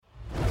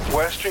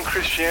Western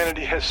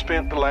Christianity has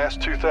spent the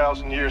last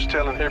 2,000 years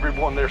telling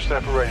everyone they're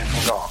separated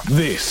from God.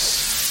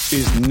 This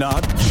is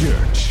Not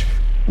Church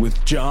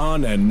with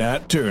John and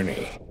Nat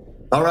Turney.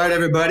 All right,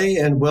 everybody,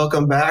 and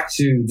welcome back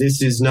to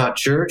This Is Not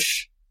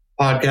Church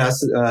podcast.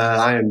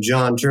 I am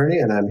John Turney,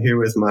 and I'm here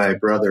with my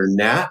brother,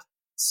 Nat.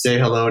 Say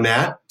hello,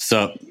 Nat.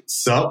 Sup.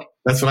 Sup.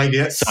 That's what I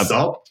get.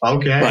 Sup.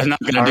 Okay. Well, I'm not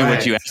going to do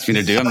what you asked me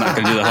to do. I'm not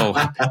going to do the whole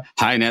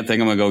hi, Nat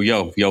thing. I'm going to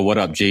go, yo, what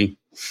up, G?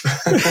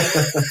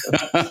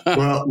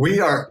 Well, we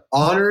are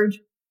honored,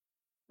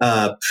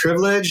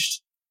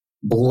 privileged,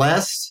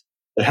 blessed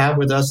to have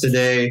with us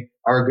today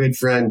our good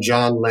friend,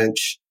 John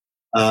Lynch.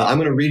 I'm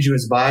going to read you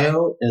his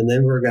bio, and then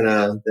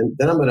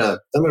I'm going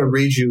to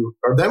read you,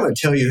 or then I'm going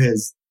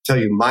to tell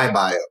you my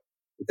bio,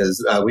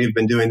 because we've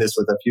been doing this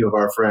with a few of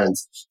our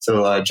friends.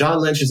 So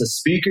John Lynch is a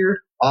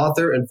speaker,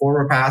 author, and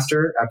former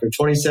pastor. After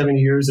 27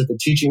 years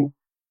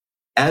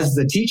as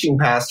the teaching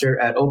pastor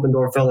at Open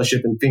Door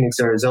Fellowship in Phoenix,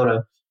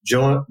 Arizona,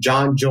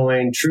 John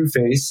joined True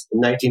Face in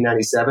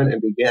 1997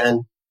 and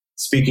began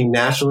speaking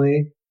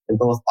nationally and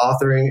both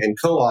authoring and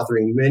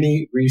co-authoring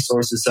many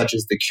resources such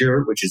as The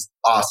Cure, which is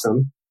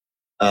awesome,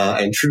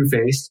 and True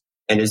Face,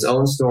 and his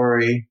own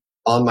story,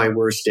 On My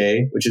Worst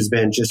Day, which has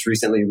been just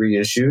recently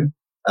reissued.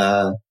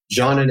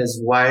 John and his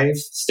wife,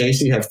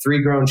 Stacy, have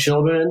 3 grown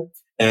children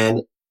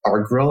and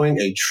are growing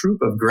a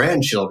troop of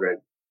grandchildren.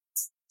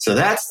 So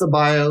that's the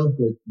bio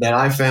that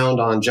I found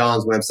on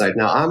John's website.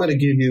 Now, I'm going to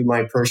give you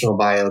my personal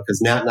bio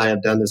because Nat and I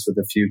have done this with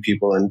a few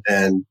people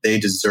and they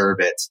deserve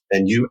it.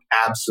 And you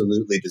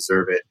absolutely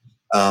deserve it.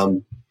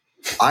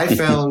 I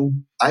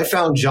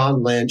found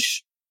John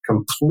Lynch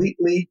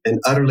completely and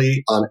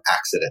utterly on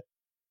accident.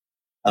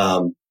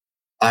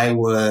 I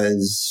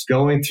was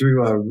going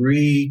through a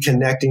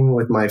reconnecting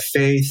with my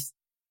faith.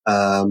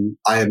 I'm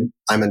a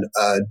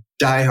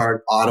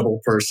diehard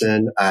Audible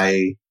person.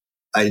 I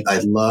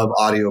love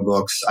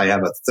audiobooks. I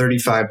have a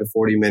 35 to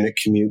 40 minute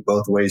commute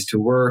both ways to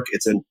work.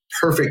 It's a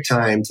perfect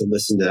time to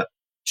listen to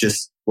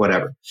just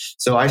whatever.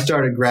 So I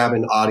started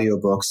grabbing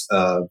audiobooks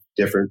of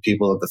different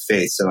people of the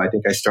faith. So I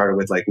think I started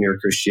with like Mere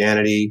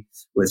Christianity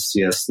with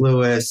C.S.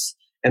 Lewis.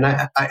 And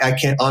I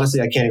can't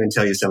even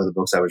tell you some of the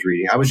books I was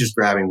reading. I was just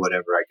grabbing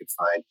whatever I could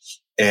find.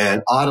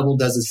 And Audible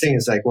does this thing.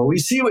 It's like, well, we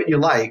see what you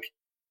like.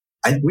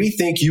 We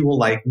think you will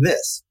like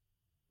this.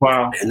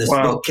 Wow. And this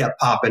book kept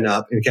popping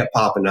up. And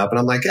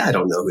I'm like, I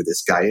don't know who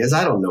this guy is.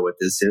 I don't know what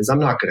this is. I'm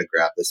not going to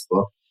grab this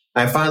book.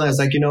 And I was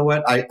like, you know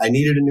what? I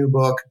needed a new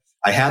book.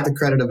 I had the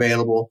credit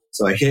available.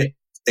 So I hit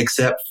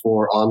accept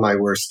for On My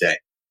Worst Day.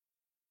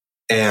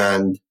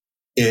 And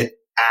it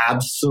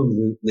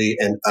absolutely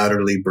and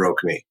utterly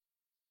broke me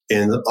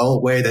in the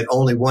way that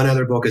only one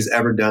other book has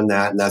ever done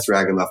that. And that's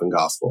Ragamuffin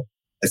Gospel.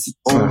 That's the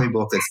only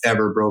book that's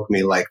ever broke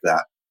me like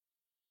that.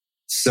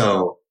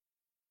 So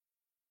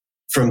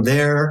from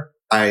there,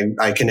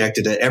 I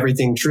connected to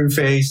everything True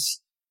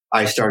Face.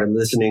 I started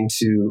listening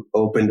to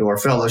Open Door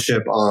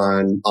Fellowship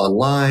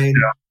online.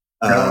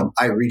 Yeah.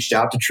 I reached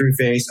out to True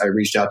Face. I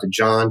reached out to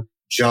John.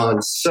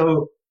 John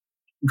so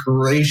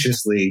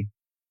graciously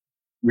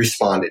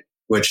responded,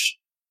 which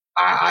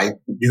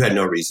you had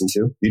no reason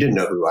to. You didn't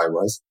know who I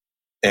was.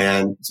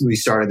 And we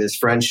started this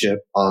friendship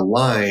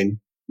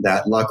online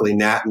that luckily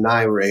Nat and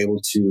I were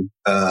able to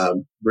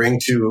bring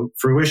to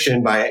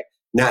fruition by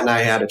Nat and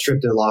I had a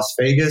trip to Las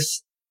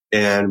Vegas.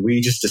 And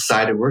we just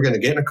decided we're going to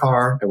get in a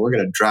car and we're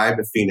going to drive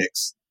to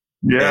Phoenix.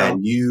 Yeah. And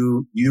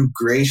you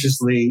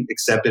graciously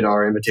accepted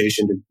our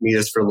invitation to meet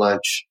us for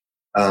lunch.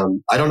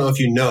 I don't know if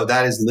you know,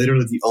 that is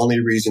literally the only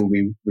reason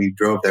we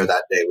drove there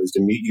that day was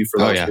to meet you for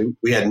lunch. Oh, yeah.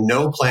 We had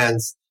no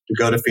plans to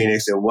go to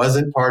Phoenix. It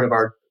wasn't part of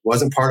our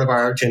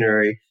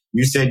itinerary.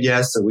 You said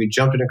yes. So we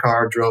jumped in a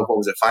car, drove,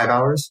 5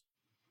 hours?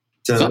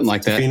 Something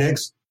like that.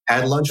 Phoenix,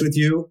 had lunch with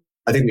you.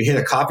 I think we hit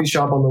a coffee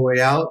shop on the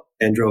way out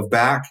and drove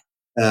back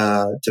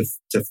to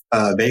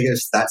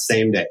Vegas that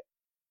same day.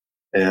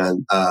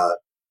 And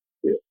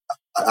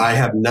I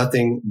have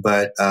nothing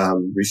but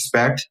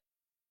respect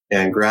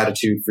and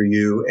gratitude for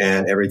you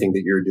and everything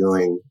that you're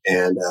doing.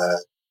 And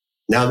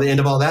now the end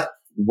of all that,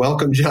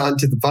 welcome, John,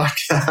 to the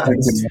podcast.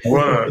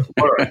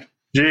 What?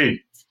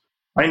 Gee,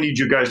 I need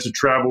you guys to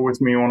travel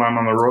with me when I'm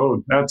on the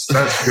road. That's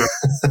good.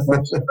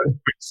 That's good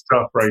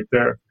stuff right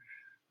there.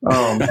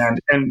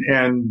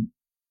 And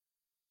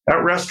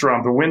that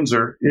restaurant, the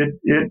Windsor,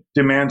 it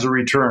demands a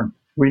return.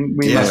 We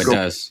must go. It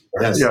does.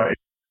 Yes. Yeah.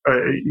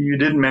 You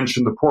didn't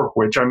mention the pork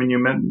witch. I mean, you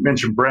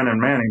mentioned Brennan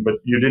Manning, but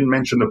you didn't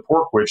mention the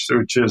pork witch,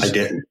 which is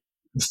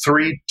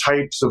 3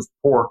 types of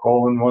pork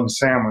all in one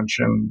sandwich.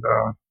 And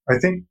I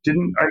think,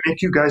 didn't I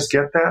make you guys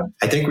get that?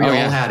 I think we all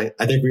had it.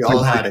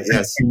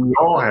 Yes. We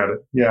all had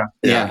it. Yeah.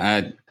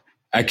 Yeah.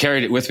 I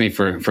carried it with me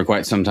for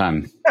quite some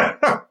time.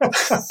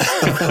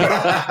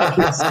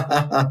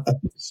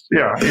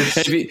 Yeah.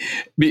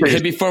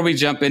 Before we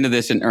jump into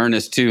this in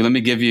earnest, too, let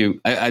me give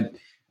you.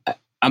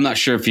 I'm not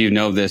sure if you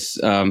know this,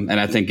 and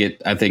I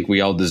think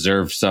we all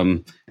deserve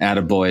some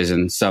attaboys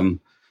and some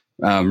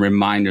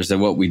reminders that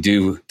what we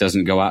do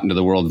doesn't go out into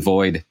the world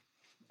void.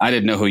 I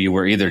didn't know who you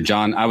were either,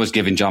 John. I was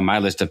giving John my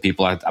list of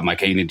people. I'm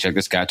like, hey, you need to check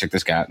this guy,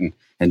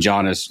 and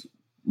John is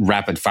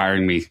rapid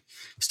firing me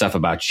stuff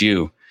about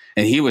you.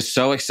 And he was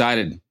so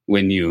excited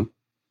when you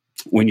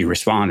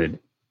responded.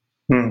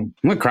 I'm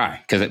going to cry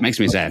because it makes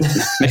me sad.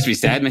 Makes me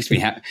sad, makes me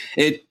happy.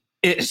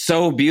 It's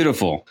so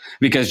beautiful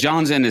because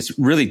John's in this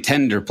really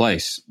tender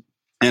place.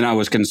 And I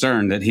was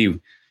concerned that he,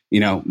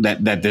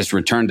 that this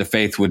return to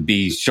faith would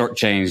be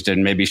shortchanged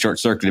and maybe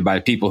short-circuited by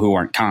people who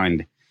aren't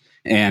kind.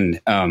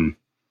 And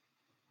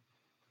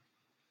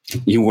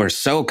you were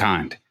so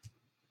kind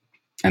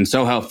and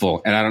so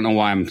helpful. And I don't know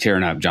why I'm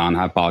tearing up, John.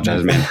 I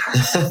apologize, man.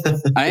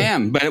 I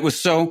am, but it was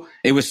so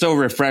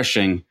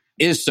refreshing,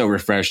 is so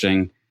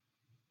refreshing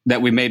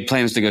that we made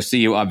plans to go see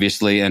you,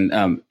 obviously.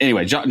 And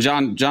anyway,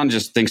 John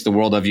just thinks the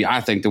world of you.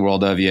 I think the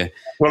world of you.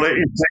 Well,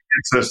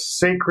 it's a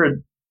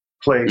sacred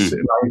place.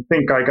 And I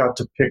think I got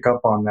to pick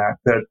up on that,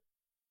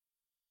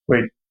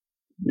 wait,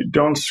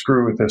 don't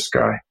screw with this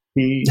guy.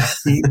 He's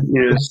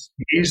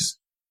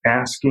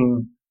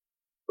asking,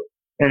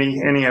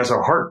 and he has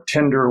a heart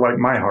tender like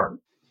my heart.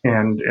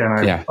 And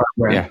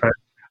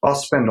I'll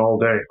spend all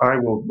day. I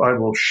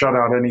will shut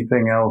out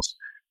anything else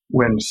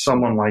when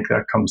someone like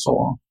that comes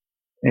along.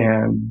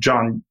 And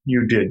John,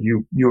 you did.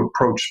 You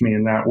approached me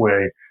in that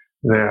way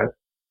that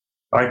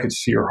I could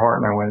see your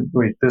heart, and I went,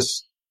 wait,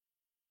 this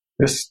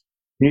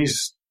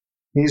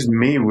he's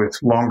me with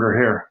longer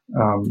hair.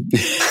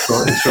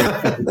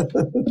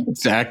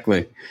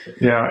 Exactly.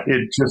 Yeah,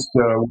 it just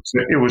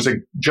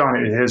John.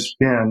 It has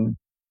been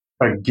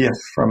a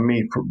gift from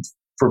me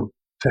for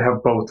to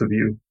have both of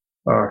you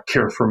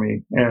care for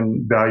me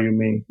and value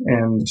me,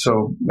 and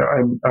so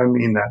I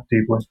mean that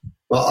deeply.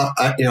 Well,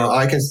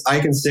 I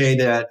can say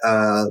that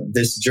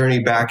this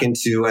journey back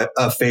into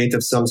a faith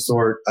of some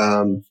sort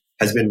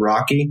has been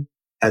rocky,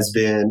 has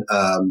been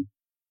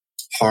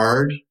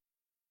hard,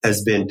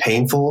 has been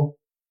painful,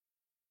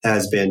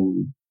 there's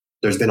been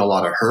a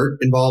lot of hurt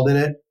involved in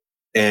it,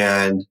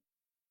 and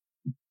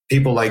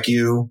people like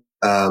you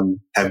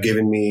have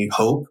given me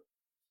hope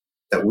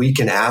that we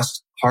can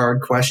ask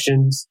hard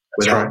questions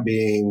without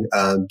being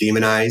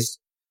demonized,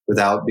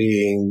 without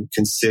being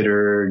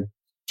considered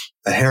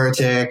a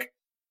heretic,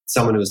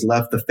 someone who's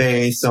left the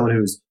faith, someone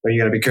who's, you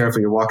got to be careful,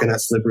 you're walking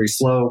that slippery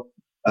slope.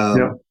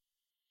 I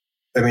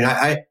mean,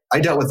 I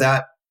dealt with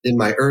that in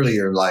my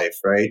earlier life,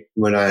 right?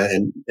 When I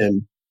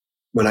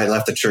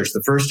left the church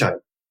the first time.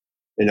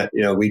 And,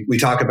 we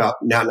talk about,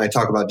 Nat and I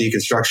talk about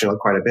deconstruction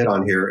quite a bit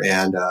on here.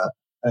 And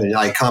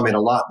I comment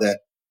a lot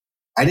that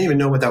I didn't even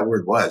know what that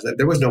word was.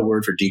 There was no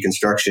word for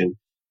deconstruction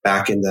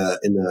back in the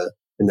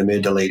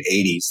mid to late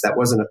 80s. That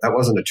wasn't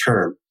a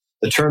term.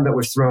 The term that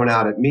was thrown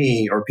out at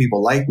me or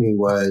people like me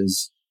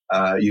was,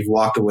 you've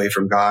walked away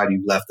from God,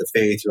 you've left the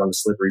faith, you're on a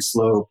slippery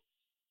slope,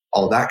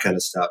 all that kind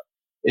of stuff.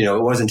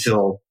 It wasn't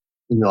until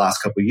in the last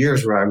couple of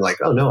years where I'm like,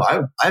 oh no,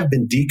 I've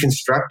been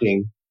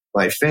deconstructing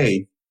my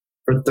faith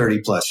for 30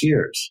 plus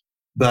years.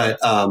 But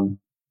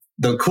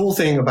the cool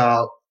thing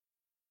about,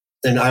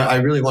 and I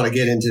really want to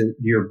get into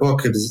your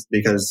book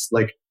because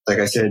like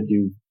I said,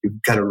 you've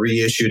kind of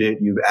reissued it,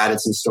 you've added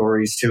some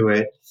stories to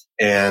it,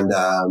 and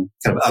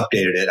kind of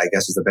updated it, I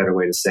guess is the better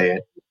way to say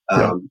it.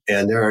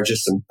 And there are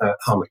just some,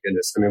 oh my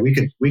goodness. I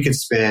mean, we could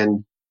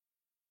spend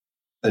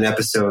an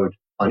episode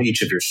on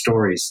each of your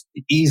stories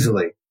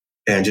easily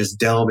and just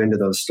delve into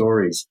those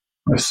stories.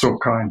 That's so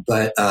kind.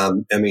 But, I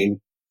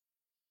mean,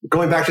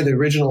 going back to the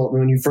original,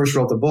 when you first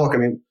wrote the book, I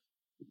mean,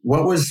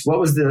 what was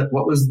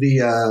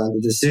the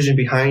decision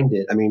behind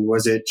it? I mean,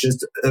 was it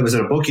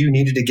a book you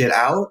needed to get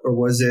out, or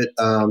was it,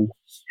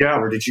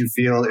 or did you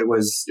feel it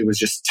was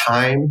just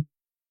time,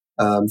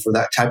 for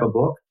that type of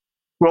book?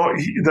 Well,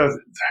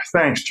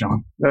 thanks,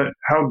 John.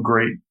 How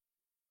great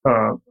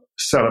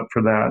setup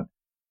for that.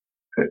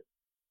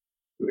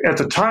 At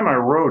the time I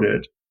wrote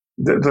it,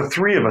 the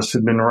three of us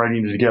had been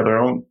writing together.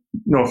 I don't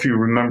know if you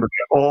remember.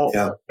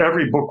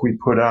 Every book we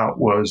put out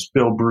was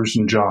Bill, Bruce,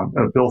 and John.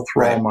 Bill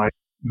Thrall,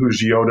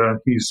 who's Yoda.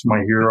 He's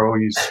my hero.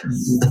 He's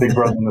big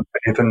brother in the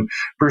faith. And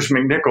Bruce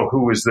McNichol,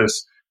 who is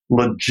this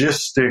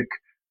logistic,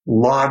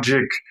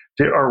 logic.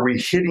 Are we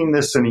hitting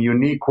this in a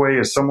unique way?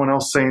 Is someone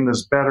else saying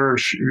this better?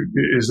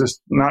 Is this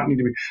not need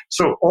to be?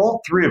 So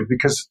all three of,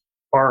 because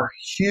our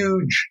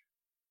huge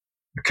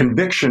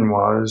conviction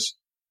was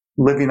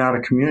living out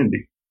of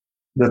community,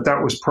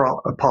 that was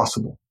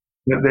possible,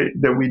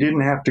 that we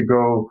didn't have to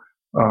go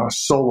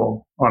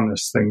solo on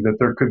this thing, that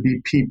there could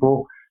be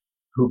people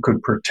who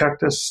could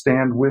protect us,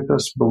 stand with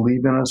us,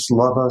 believe in us,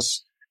 love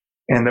us,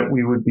 and that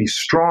we would be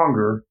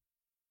stronger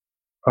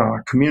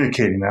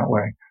communicating that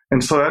way.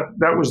 And so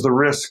that was the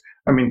risk.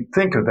 I mean,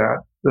 think of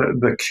that,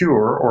 the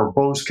Cure or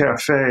Beau's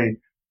Cafe,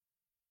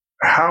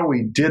 how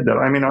we did that.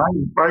 I mean,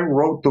 I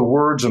wrote the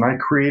words and I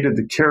created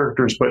the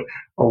characters, but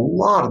a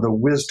lot of the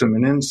wisdom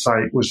and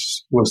insight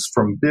was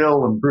from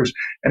Bill and Bruce.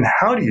 And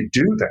how do you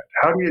do that?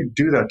 How do you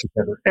do that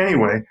together?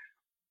 Anyway,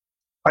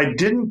 I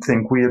didn't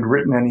think we had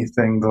written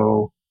anything,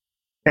 though,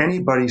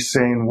 anybody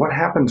saying, what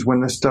happens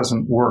when this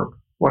doesn't work?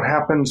 What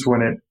happens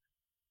when it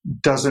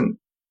doesn't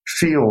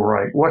feel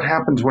right? What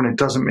happens when it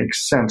doesn't make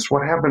sense?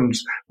 What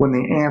happens when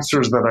the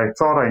answers that I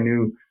thought I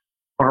knew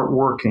aren't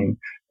working?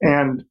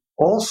 And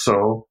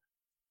also,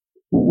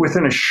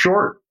 within a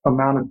short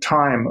amount of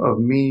time of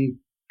me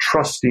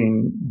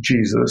trusting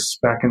Jesus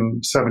back in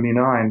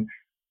 79,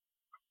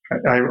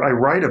 I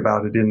write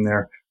about it in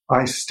there.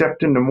 I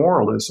stepped into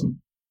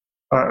moralism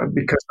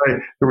because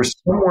there was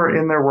somewhere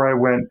in there where I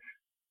went,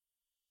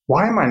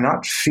 why am I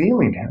not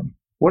feeling him?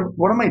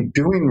 What am I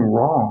doing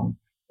wrong?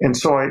 And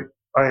so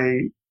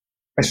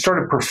I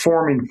started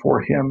performing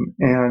for him,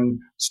 and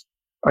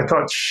I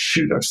thought,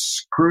 shoot, I've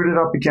screwed it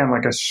up again.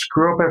 Like I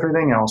screw up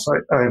everything else.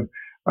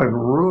 I've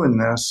ruined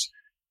this.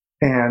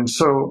 And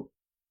so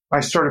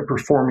I started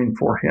performing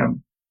for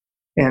him.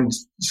 And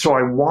so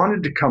I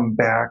wanted to come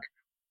back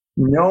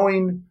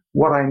knowing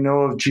what I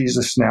know of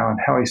Jesus now and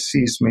how he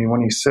sees me.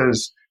 When he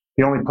says,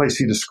 the only place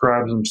he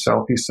describes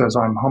himself, he says,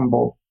 I'm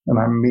humble and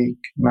I'm meek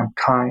and I'm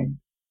kind.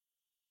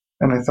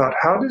 And I thought,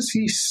 how does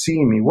he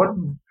see me? What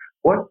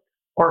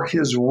are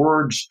his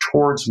words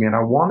towards me? And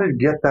I wanted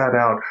to get that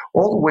out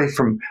all the way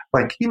from,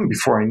 like, even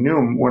before I knew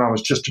him, when I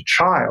was just a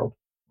child.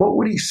 What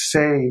would he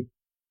say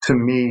to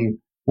me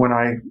when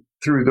I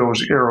threw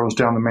those arrows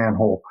down the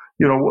manhole?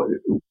 You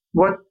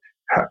know,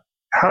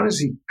 how does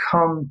he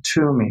come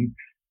to me?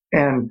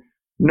 And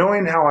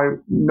knowing how I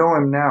know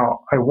him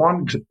now, I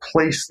wanted to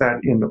place that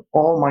into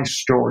all my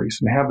stories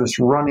and have this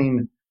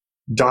running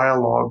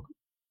dialogue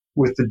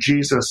with the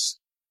Jesus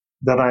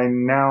that I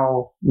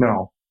now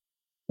know.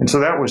 And so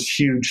that was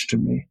huge to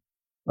me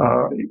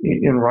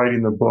in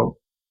writing the book.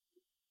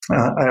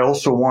 I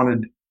also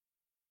wanted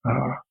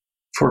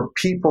for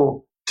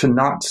people to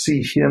not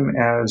see him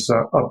as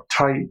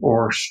uptight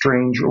or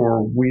strange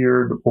or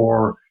weird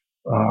or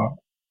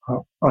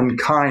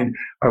unkind.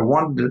 I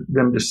wanted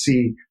them to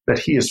see that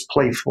he is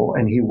playful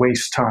and he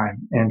wastes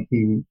time and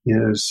he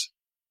is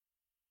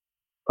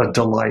a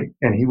delight,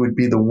 and he would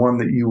be the one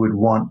that you would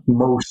want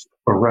most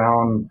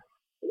around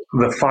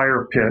the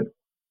fire pit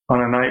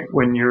on a night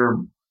when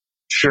you're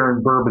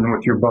sharing bourbon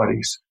with your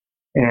buddies.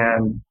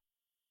 And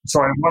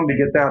so I wanted to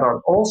get that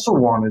out. Also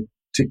wanted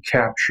to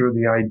capture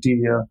the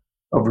idea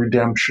of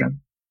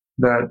redemption,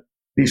 that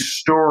these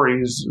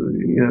stories,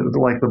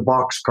 like the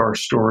boxcar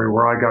story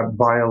where I got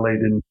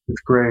violated in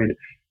 5th grade,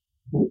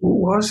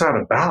 what is that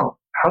about?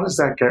 How does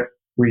that get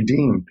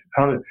redeemed?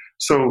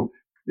 So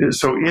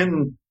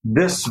in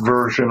this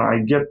version,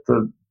 I get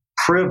the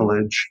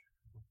privilege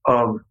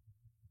of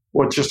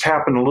what just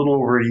happened a little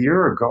over a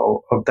year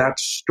ago, of that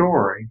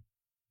story,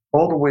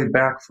 all the way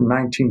back from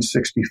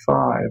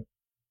 1965,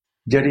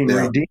 getting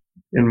redeemed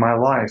in my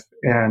life.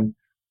 And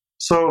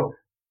so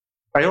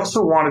I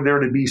also wanted there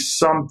to be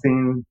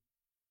something,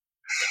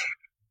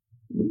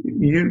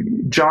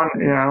 John,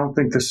 and I don't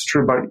think this is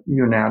true about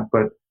you, Nat,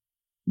 but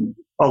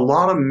a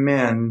lot of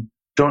men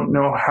don't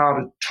know how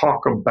to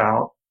talk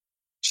about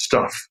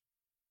stuff.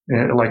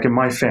 Like in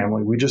my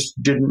family, we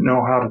just didn't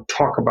know how to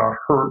talk about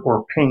hurt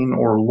or pain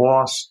or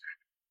loss.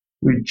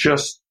 We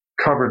just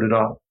covered it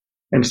up.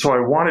 And so I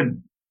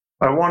wanted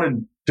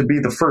to be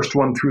the first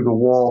one through the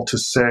wall to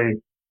say,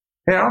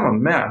 hey, I'm a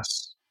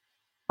mess.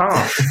 I'm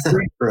a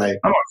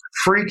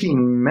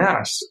freaking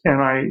mess,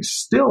 and I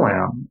still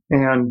am.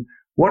 And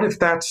what if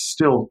that's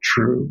still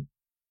true?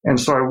 And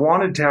so I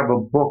wanted to have a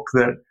book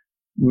that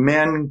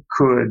men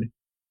could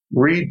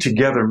read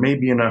together,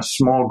 maybe in a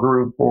small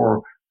group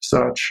or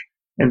such,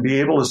 and be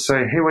able to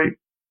say, hey, wait,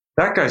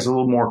 that guy's a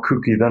little more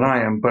kooky than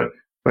I am, but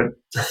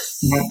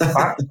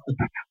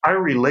I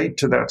relate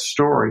to that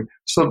story.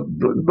 So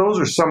those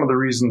are some of the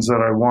reasons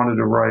that I wanted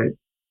to write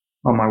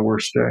on my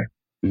worst day.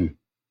 Mm.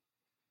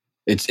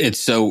 It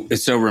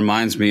so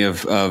reminds me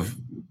of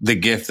the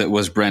gift that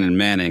was Brennan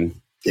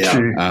Manning. Yeah.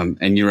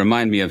 And you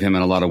remind me of him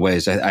in a lot of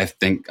ways. I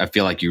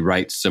feel like you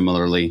write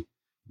similarly.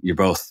 You're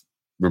both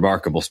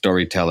remarkable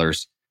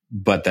storytellers,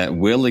 but that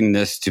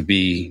willingness to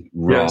be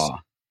raw.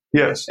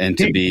 Yes. And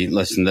to be,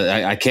 listen,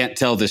 I can't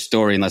tell this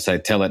story unless I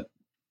tell it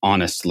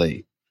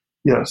honestly.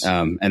 Yes.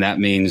 And that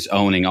means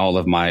owning all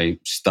of my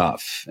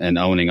stuff and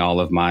owning all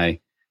of my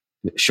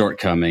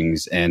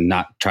shortcomings and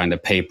not trying to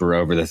paper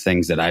over the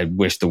things that I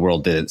wish the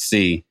world didn't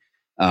see.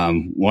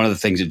 One of the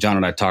things that John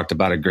and I talked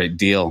about a great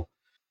deal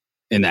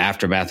in the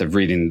aftermath of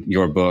reading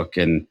your book,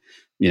 and,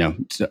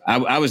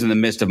 I was in the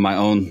midst of my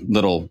own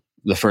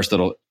the first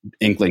little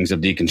inklings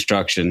of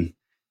deconstruction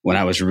when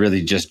I was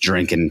really just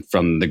drinking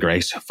from the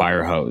grace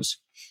fire hose.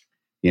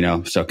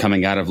 So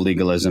coming out of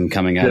legalism,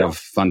 coming out of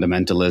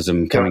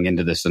fundamentalism, coming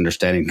into this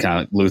understanding,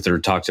 kind of Luther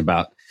talks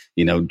about,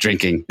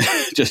 drinking,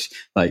 just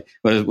like,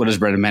 what does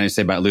Brennan Manning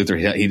say about Luther?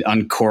 He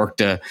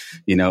uncorked a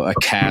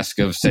cask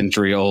of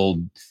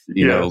century-old,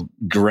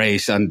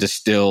 grace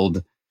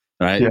undistilled,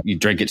 right? Yeah. You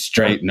drink it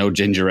straight, no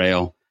ginger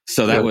ale.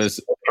 So that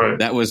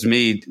was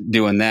me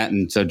doing that.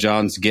 And so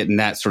John's getting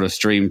that sort of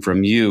stream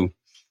from you.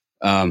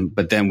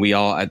 But then we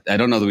all, I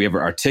don't know that we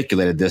ever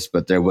articulated this,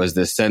 but there was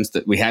this sense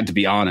that we had to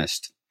be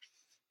honest.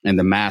 And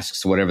the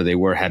masks, whatever they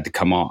were, had to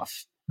come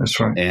off. That's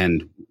right.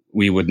 And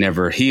we would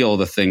never heal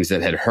the things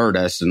that had hurt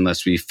us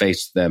unless we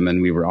faced them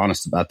and we were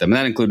honest about them. And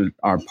that included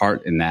our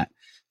part in that.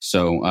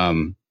 So,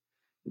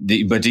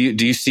 but do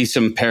you see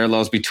some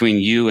parallels between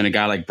you and a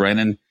guy like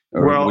Brennan?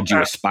 Or would you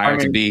aspire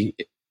to be,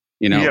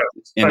 in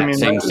that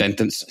same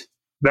sentence?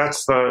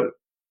 that's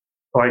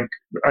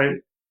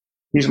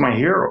he's my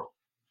hero.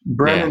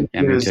 Brennan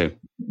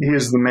he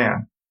is the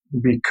man,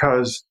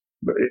 because,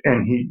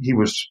 and he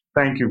was,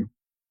 thank you,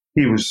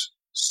 he was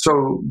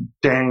so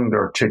danged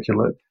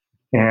articulate.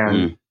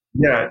 And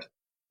yet,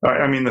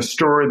 I mean, the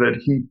story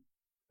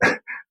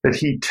that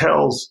he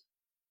tells,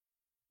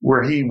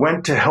 where he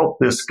went to help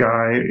this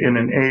guy in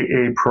an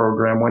AA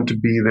program, went to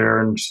be there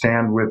and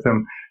stand with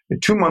him.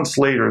 And 2 months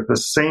later, the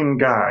same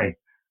guy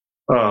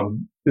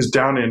is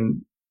down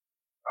in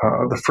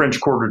the French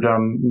Quarter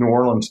down in New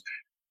Orleans,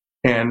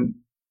 and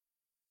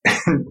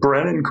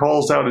Brennan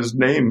calls out his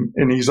name,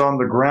 and he's on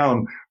the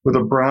ground with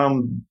a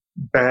brown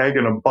bag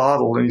and a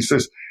bottle, and he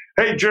says,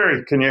 "Hey,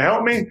 Jerry, can you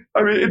help me?"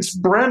 I mean, it's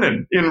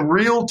Brennan in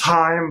real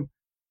time,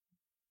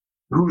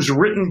 who's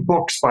written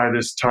books by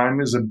this time,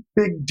 is a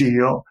big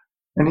deal,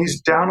 and he's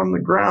down on the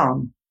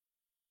ground,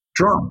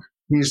 drunk.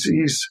 He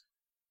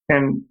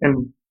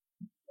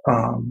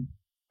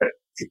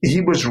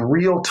was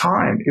real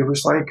time. It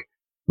was like,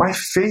 my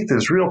faith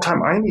is real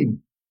time. I need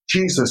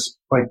Jesus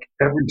like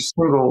every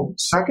single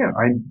second.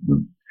 I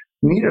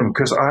need him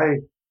because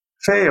I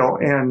fail.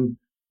 And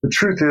the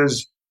truth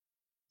is,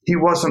 he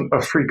wasn't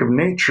a freak of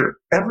nature.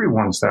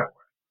 Everyone's that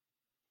way.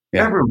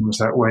 Yeah. Everyone's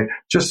that way.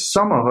 Just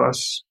some of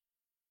us,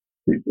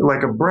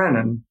 like a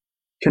Brennan,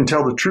 can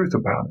tell the truth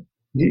about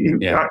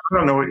it. I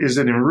don't know, is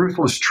it in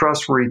Ruthless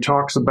Trust where he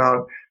talks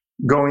about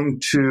going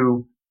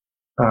to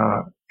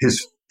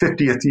his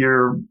 50th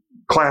year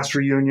class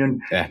reunion?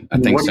 Yeah, I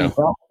think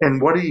so.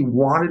 And what he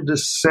wanted to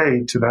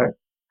say to that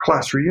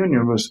class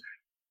reunion was,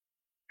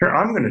 here,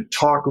 I'm going to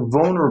talk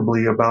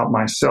vulnerably about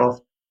myself,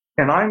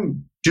 and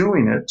I'm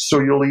doing it so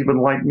you'll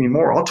even like me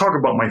more. I'll talk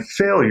about my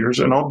failures,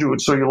 and I'll do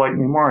it so you like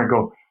me more. I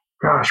go,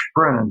 gosh,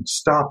 Brennan,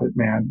 stop it,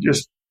 man.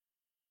 Just,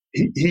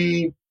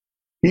 he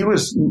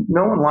was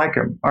no one like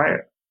him. I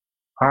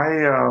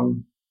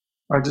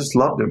just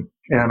loved him,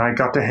 and I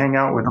got to hang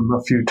out with him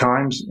a few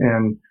times.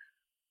 And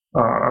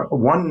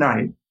one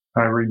night,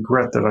 I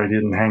regret that I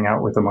didn't hang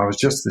out with him. I was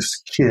just this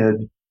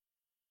kid,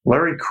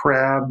 Larry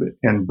Crabb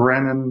and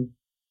Brennan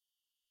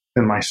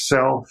and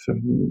myself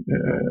and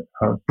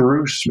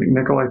Bruce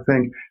McNichol, I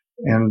think,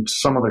 and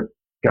some other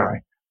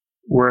guy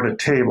were at a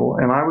table,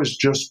 and I was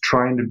just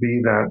trying to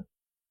be that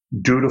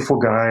dutiful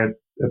guy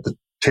at the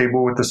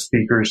table with the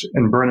speakers.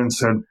 And Brennan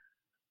said,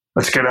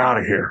 "Let's get out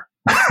of here.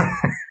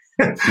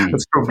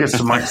 Let's go get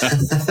some ice."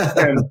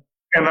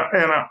 And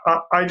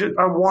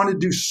I want to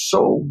do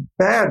so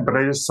bad, but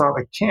I just thought,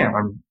 I can't.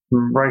 I'm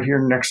right here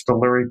next to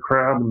Larry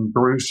Crabb and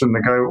Bruce and the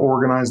guy who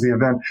organized the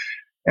event.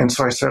 And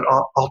so I said,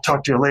 I'll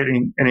talk to you later.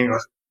 And he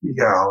goes,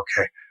 yeah,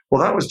 okay.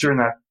 Well, that was during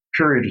that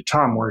period of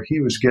time where he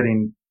was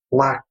getting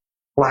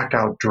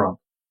blackout drunk.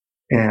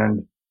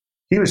 And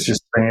he was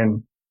just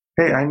saying,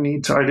 hey, I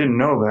didn't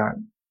know that.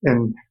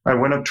 And I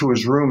went up to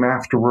his room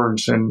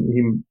afterwards, and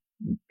he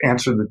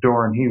answered the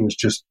door, and he was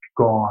just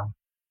gone.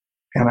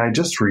 And I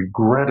just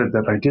regretted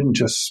that I didn't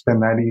just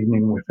spend that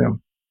evening with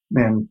him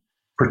and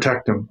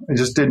protect him. I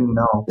just didn't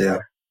know. Yeah.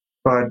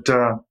 But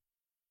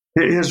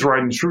his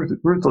writings,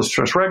 Ruthless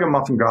Trust,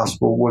 Ragamuffin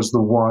Gospel was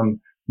the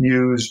one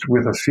used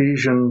with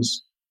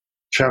Ephesians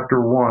chapter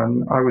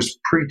 1. I was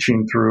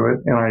preaching through it,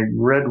 and I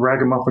read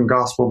Ragamuffin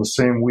Gospel the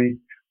same week.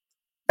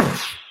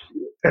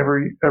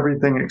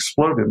 Everything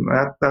exploded.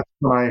 That's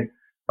when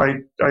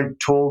I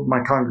told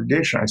my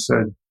congregation, I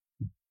said,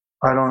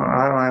 I don't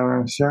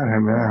understand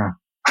him.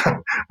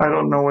 I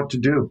don't know what to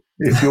do.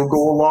 If you'll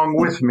go along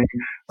with me,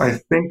 I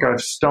think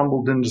I've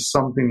stumbled into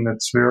something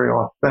that's very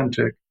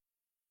authentic,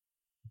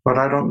 but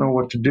I don't know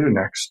what to do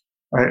next.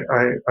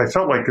 I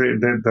felt like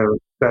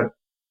that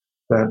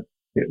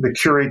the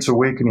Curate's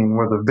Awakening,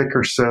 where the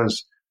vicar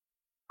says,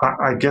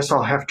 I guess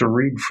I'll have to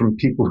read from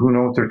people who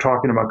know what they're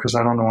talking about, because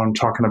I don't know what I'm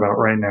talking about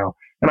right now.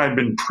 And I've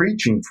been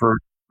preaching for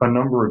a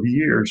number of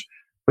years,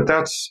 but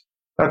that's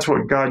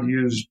what God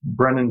used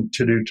Brennan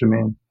to do to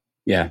me.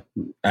 Yeah.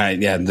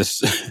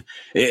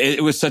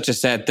 It was such a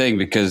sad thing,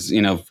 because,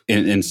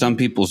 in some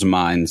people's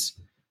minds,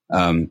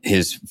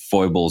 his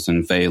foibles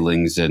and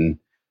failings and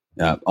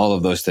all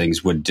of those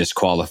things would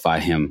disqualify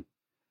him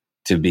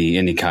to be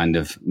any kind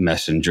of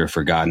messenger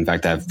for God. In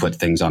fact, I've put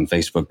things on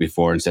Facebook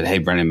before and said, hey,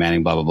 Brennan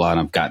Manning, blah, blah, blah. And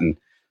I've gotten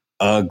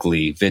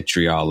ugly,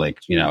 vitriolic,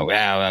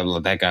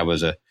 that guy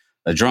was a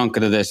drunk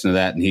and this and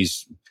that. And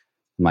he's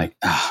like,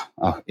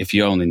 if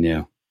you only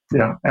knew.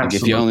 Yeah, absolutely. Like,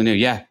 if you only knew.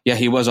 Yeah,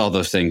 he was all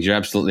those things. You're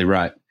absolutely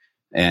right.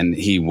 And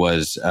he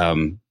was,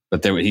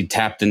 he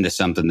tapped into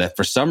something that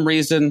for some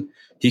reason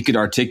he could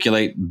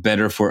articulate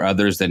better for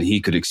others than he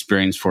could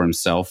experience for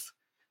himself.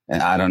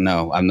 And I don't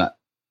know.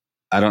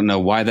 I don't know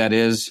why that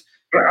is.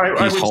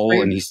 He's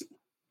whole, and he's.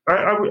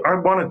 I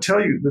want to tell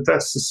you that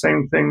that's the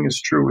same thing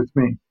is true with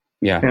me.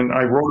 Yeah. And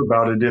I wrote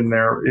about it in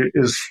there. It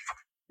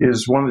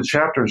is one of the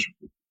chapters.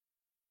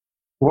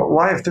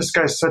 Why, if this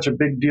guy's such a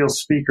big deal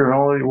speaker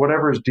and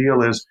whatever his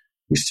deal is,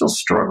 he still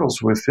struggles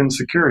with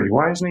insecurity?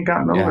 Why hasn't he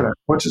gotten over that?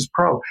 What's his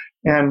problem?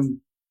 And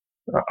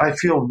I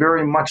feel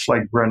very much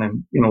like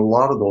Brennan in a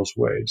lot of those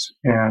ways.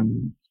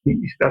 And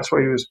that's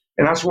why he was,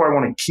 and that's why I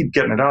want to keep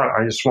getting it out.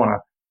 I just want to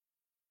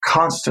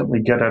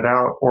constantly get it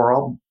out, or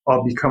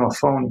I'll become a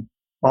phony.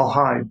 I'll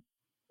hide.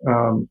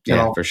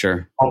 For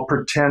sure. I'll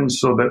pretend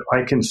so that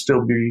I can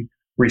still be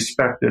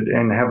respected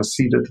and have a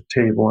seat at the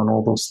table and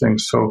all those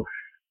things. So,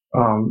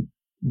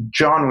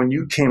 John, when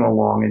you came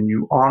along and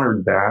you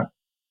honored that,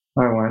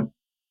 I went,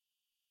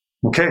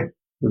 okay,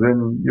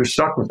 then you're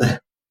stuck with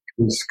it.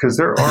 Because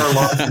there are a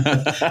lot.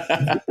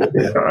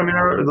 There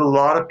are a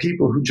lot of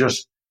people who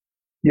just,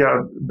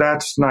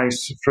 that's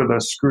nice for the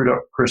screwed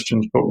up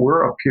Christians, but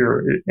we're up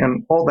here,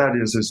 and all that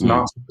is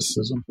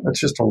Gnosticism. That's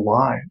just a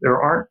lie. There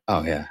aren't.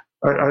 Oh yeah.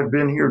 I've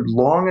been here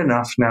long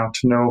enough now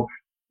to know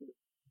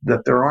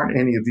that there aren't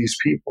any of these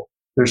people.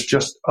 There's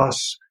just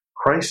us,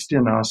 Christ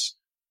in us,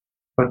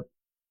 but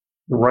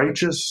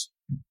righteous,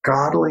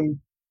 godly,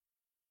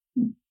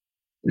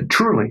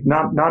 truly,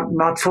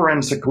 not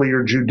forensically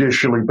or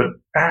judicially, but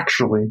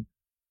actually,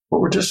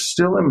 but we're just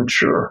still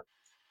immature.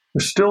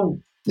 We're still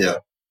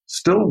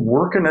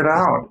working it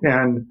out.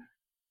 And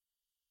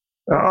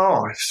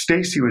if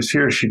Stacy was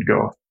here, she'd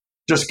go,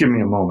 just give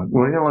me a moment.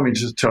 Well, let me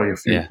just tell you a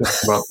few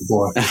things about the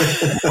boy.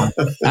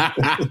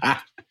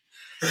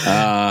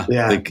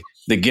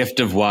 The gift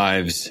of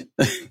wives.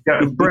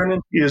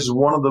 Brennan is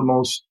one of the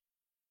most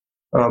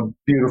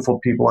beautiful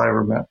people I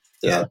ever met.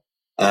 Yeah.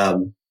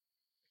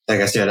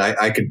 Like I said,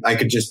 I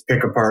could just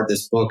pick apart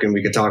this book and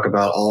we could talk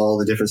about all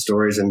the different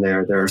stories in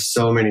there. There are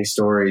so many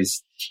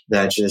stories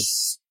that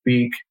just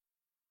speak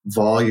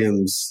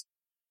volumes,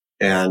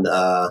 and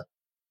I'm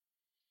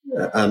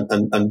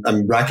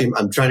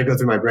trying to go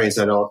through my brain,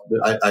 so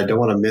I don't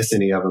want to miss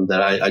any of them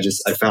that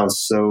I found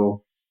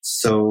so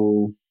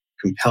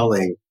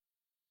compelling.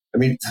 I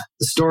mean,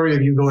 the story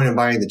of you going and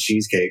buying the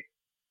cheesecake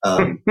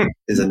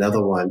is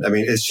another one. I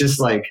mean, it's just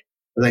like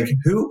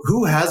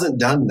who hasn't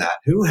done that?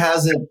 Who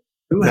hasn't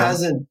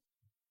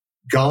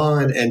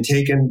gone and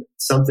taken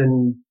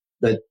something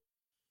that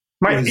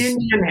my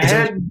Indian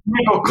head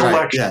meal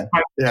collection,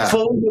 I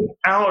folded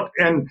out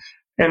and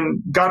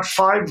got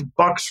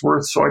 $5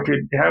 worth so I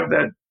could have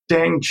that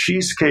dang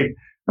cheesecake.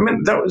 I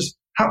mean, that was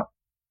how,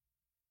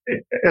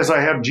 as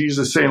I have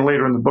Jesus saying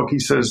later in the book, he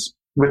says,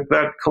 with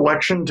that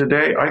collection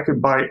today, I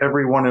could buy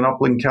everyone in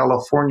Upland,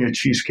 California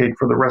cheesecake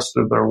for the rest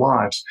of their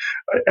lives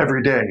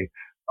every day.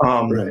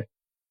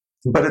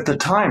 But at the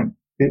time,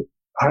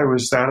 I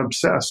was that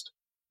obsessed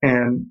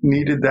and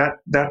needed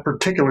that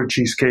particular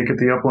cheesecake at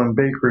the Upland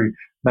Bakery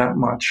that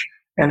much.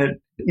 And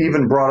it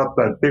even brought up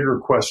that bigger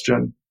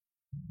question.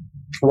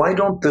 Why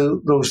don't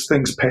those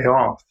things pay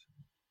off?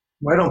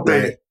 Why don't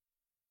they?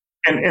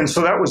 And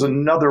so that was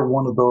another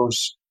one of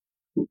those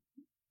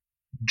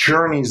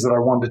journeys that I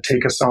wanted to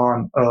take us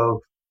on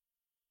of,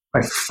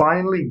 I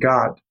finally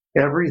got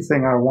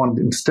everything I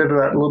wanted. Instead of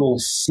that little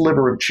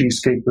sliver of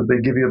cheesecake that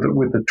they give you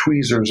with the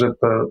tweezers at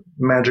the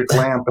magic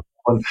lamp,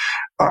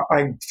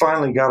 I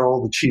finally got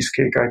all the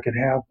cheesecake I could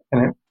have.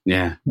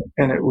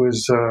 And it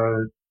was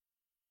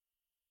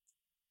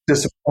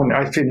disappointing.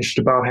 I finished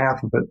about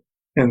half of it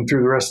and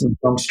threw the rest in the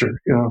dumpster,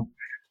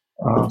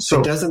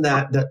 So doesn't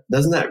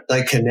that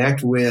like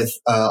connect with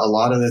a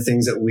lot of the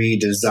things that we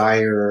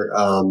desire?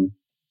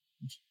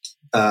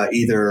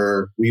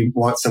 Either we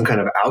want some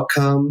kind of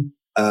outcome.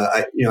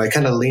 I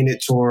kind of lean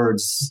it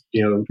towards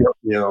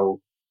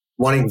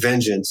wanting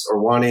vengeance, or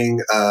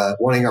wanting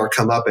our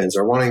comeuppance,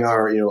 or wanting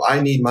our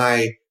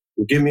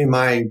give me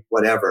my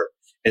whatever.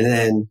 And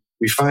then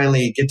we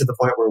finally get to the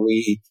point where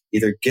we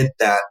either get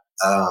that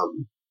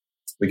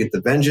we get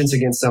the vengeance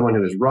against someone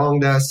who has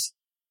wronged us.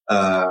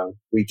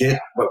 We get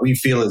what we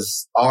feel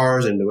is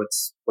ours and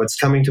what's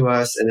coming to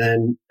us, and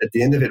then at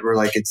the end of it, we're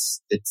like,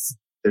 it's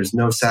there's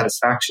no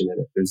satisfaction in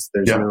it. There's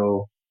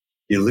no,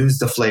 you lose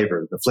the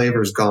flavor. The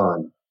flavor's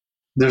gone.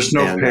 There's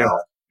no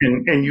payoff,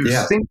 and you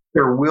think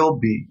there will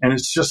be, and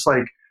it's just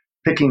like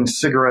picking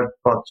cigarette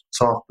butts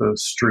off the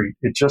street.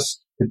 It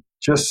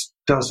just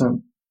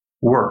doesn't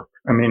work.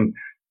 I mean,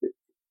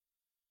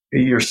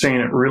 you're saying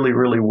it really,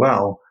 really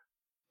well.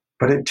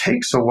 But it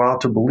takes a while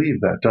to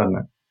believe that, doesn't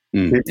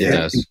it?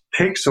 It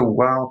takes a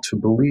while to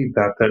believe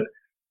that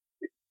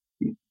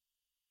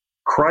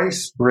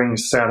Christ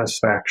brings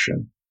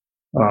satisfaction.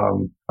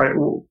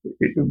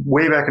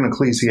 Way back in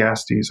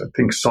Ecclesiastes, I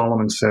think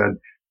Solomon said,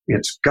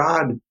 it's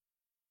God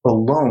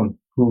alone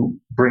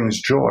who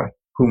brings joy,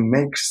 who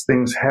makes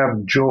things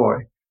have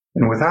joy.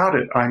 And without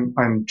it,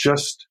 I'm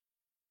just,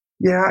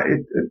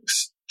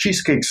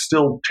 cheesecake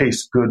still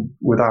tastes good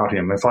without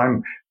him. If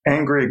I'm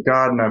angry at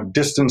God and I've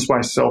distanced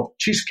myself,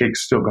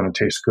 cheesecake's still going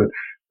to taste good.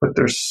 But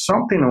there's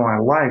something in my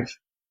life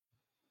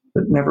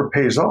that never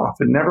pays off.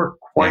 It never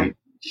quite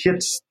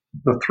hits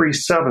the 3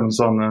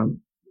 sevens on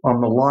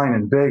the line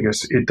in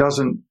Vegas. It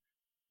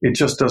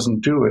just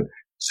doesn't do it.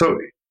 So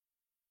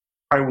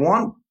I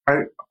want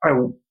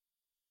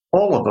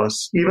all of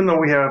us, even though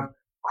we have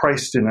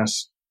Christ in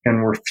us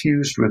and we're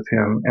fused with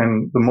him,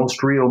 and the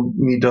most real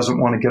me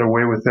doesn't want to get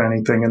away with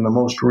anything, and the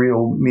most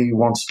real me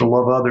wants to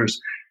love others,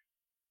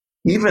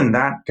 even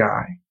that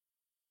guy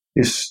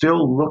is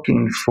still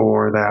looking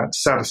for that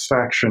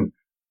satisfaction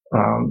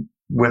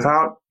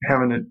without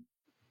having to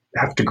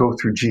have to go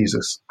through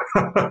Jesus.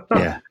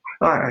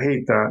 I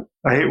hate that.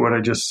 I hate what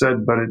I just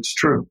said, but it's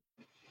true.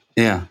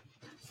 Yeah.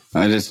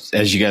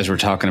 As you guys were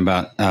talking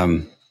about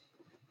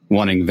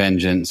wanting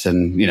vengeance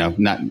and,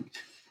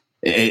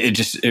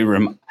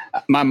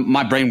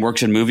 my brain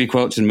works in movie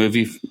quotes and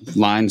movie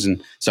lines.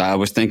 And so I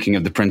was thinking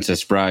of The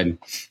Princess Bride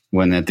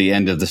when at the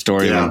end of the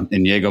story, when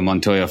Inigo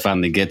Montoya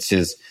finally gets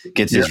his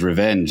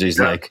revenge, he's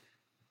like,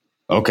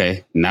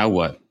 okay, now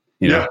what?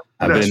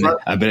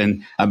 I've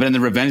been in the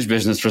revenge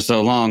business for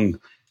so long.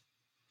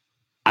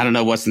 I don't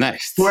know what's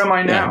next. Who am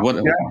I now?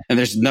 And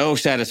there's no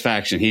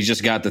satisfaction. He's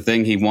just got the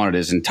thing he wanted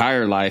his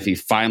entire life. He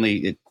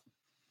finally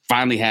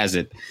has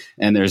it.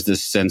 And there's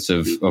this sense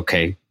of,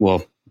 okay,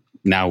 well,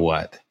 now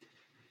what?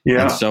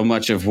 Yeah. And so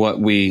much of what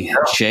we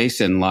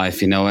chase in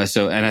life, and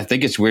I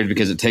think it's weird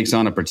because it takes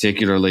on a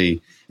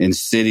particularly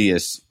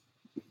insidious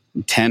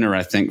tenor,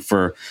 I think,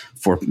 for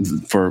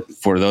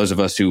those of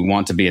us who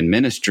want to be in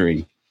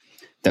ministry,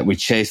 that we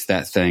chase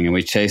that thing and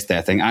we chase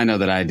that thing. I know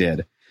that I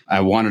did.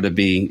 I wanted to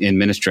be in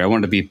ministry.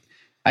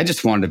 I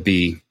just wanted to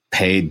be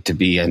paid to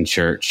be in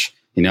church.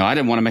 I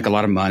didn't want to make a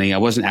lot of money. I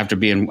wasn't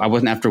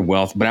after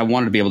wealth, but I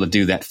wanted to be able to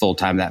do that full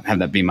time, have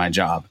that be my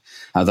job.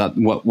 I thought,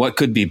 what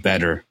could be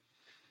better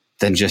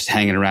than just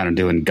hanging around and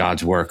doing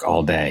God's work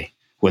all day?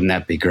 Wouldn't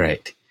that be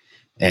great?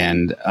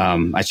 And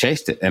I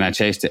chased it.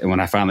 And when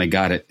I finally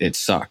got it, it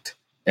sucked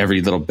every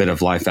little bit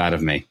of life out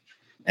of me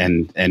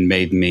and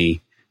made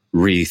me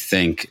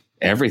rethink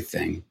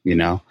everything,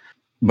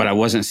 but I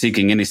wasn't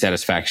seeking any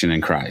satisfaction in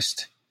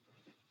Christ.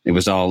 It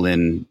was all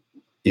in,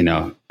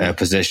 a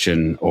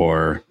position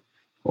or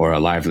a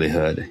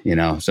livelihood,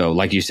 So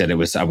like you said, I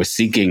was I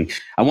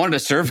wanted to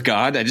serve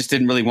God. I just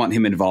didn't really want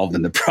him involved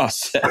in the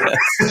process.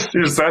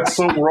 Is that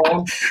so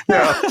wrong?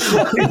 Yeah.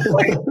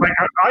 like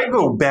I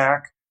go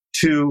back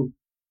to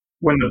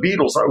when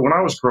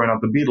I was growing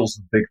up, the Beatles was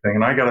a big thing.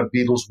 And I got a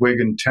Beatles wig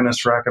and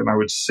tennis racket, and I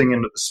would sing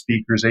into the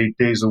speakers 8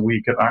 days a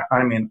week.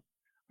 And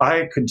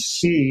I could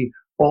see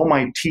all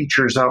my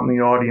teachers out in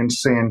the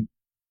audience saying,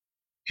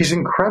 he's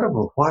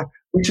incredible. Why?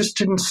 We just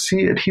didn't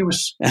see it. We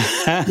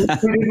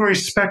didn't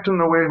respect him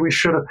the way we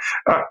should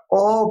have.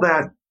 All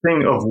that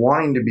thing of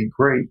wanting to be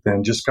great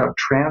then just got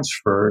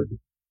transferred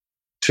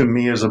to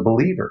me as a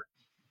believer.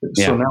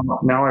 Yeah. So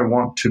now I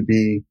want to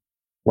be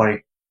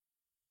like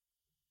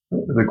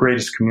the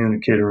greatest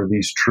communicator of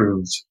these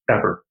truths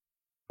ever.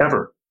 I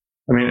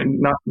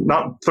mean,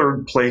 not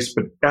third place,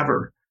 but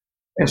ever.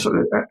 And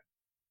so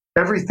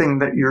everything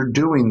that you're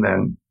doing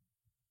then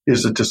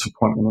is a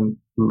disappointment and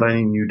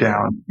letting you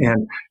down.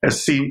 And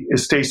as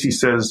Stacy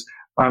says,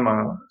 I'm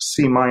a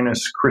C-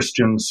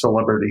 Christian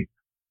celebrity.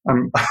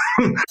 I'm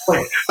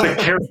like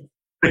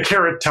the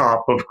carrot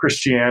top of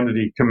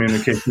Christianity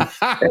communication.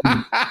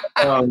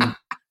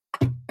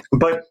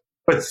 But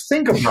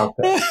think about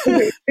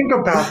that. Think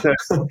about that.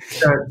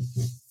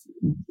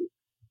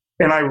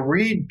 And I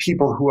read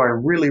people who I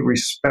really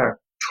respect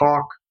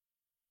talk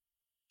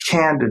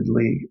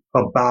candidly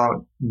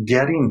about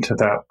getting to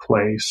that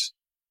place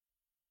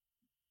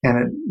and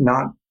it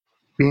not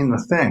being the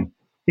thing.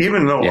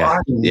 Even though I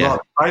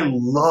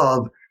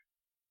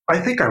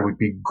think I would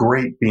be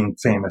great being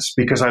famous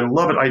because I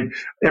love it.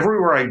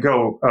 Everywhere I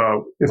go,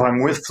 if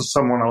I'm with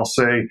someone, I'll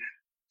say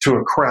to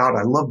a crowd,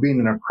 I love being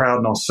in a crowd,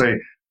 and I'll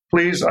say,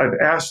 please, I've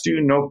asked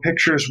you no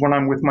pictures when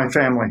I'm with my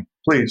family,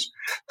 please.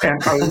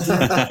 And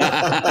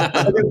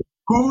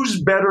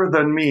who's better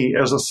than me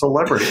as a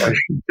celebrity? I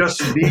should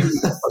just be a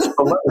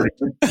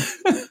celebrity.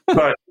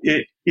 But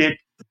it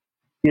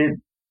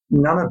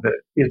none of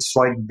it. It's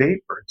like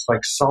vapor. It's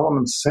like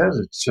Solomon says.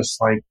 It's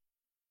just like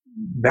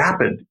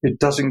vapid. It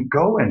doesn't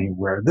go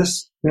anywhere. The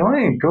only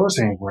thing that goes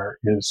anywhere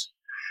is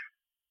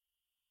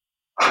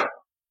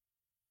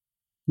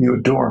you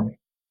adore me.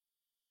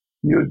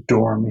 You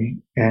adore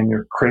me, and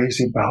you're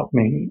crazy about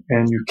me,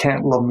 and you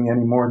can't love me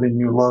any more than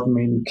you love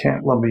me, and you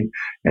can't love me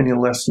any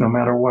less no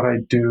matter what I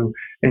do,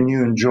 and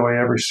you enjoy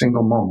every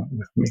single moment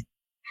with me.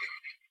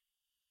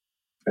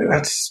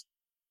 That's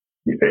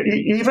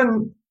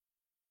even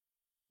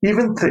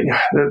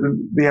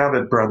the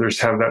Avett Brothers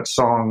have that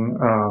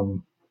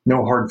song,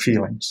 No Hard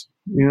Feelings.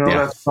 You know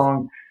that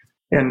song?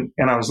 And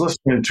I was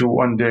listening to it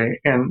one day,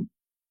 and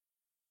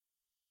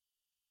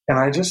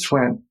I just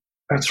went,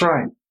 that's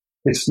right.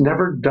 It's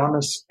never done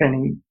us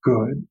any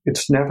good.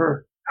 It's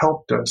never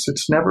helped us.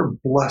 It's never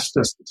blessed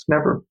us. It's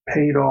never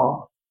paid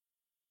off.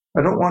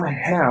 I don't want to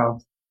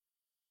have,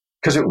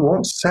 because it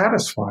won't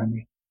satisfy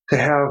me to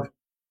have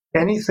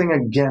anything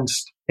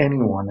against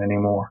anyone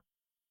anymore.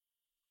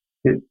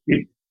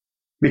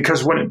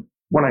 Because when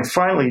I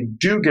finally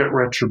do get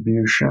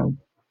retribution,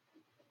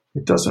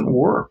 it doesn't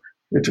work.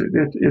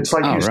 It's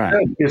like you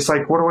said. It's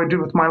like, what do I do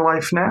with my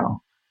life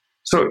now?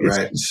 So it's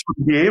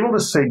to be able to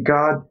say,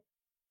 God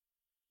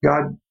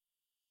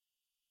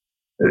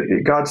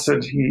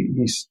said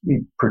he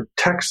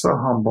protects the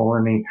humble,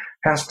 and he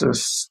has to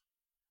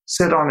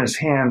sit on his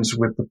hands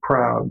with the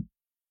proud.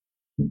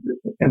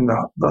 And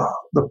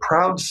the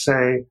proud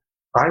say,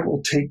 I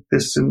will take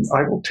this and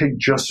I will take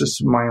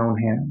justice in my own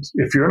hands.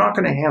 If you're not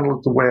going to handle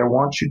it the way I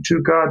want you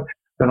to, God,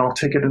 then I'll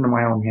take it into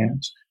my own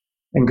hands.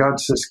 And God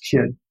says,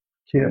 kid,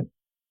 kid,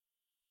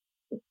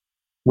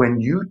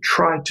 when you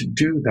try to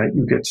do that,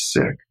 you get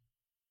sick.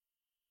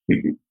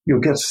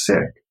 You'll get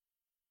sick.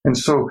 And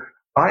so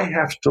I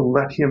have to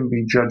let him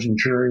be judge and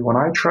jury. When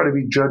I try to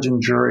be judge and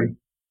jury,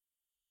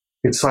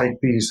 it's like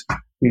these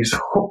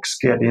hooks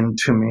get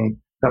into me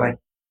that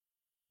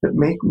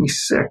make me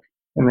sick,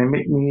 and they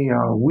make me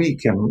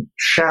weak and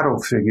shadow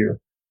figure.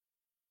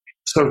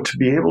 So to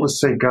be able to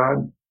say,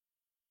 God,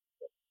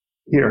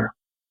 here,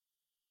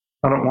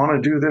 I don't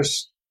want to do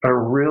this. I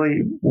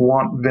really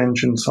want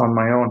vengeance on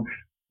my own,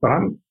 but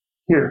I'm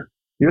here.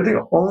 You're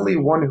the only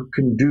one who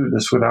can do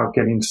this without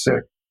getting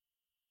sick.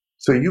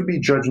 So you be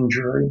judge and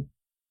jury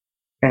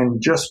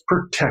and just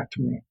protect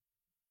me,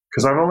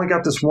 because I've only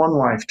got this one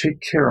life.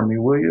 Take care of me,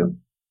 will you?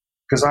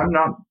 Because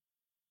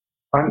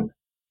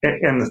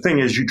and the thing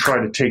is, you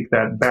try to take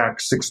that back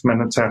 6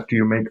 minutes after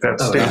you make that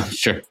statement. Yeah,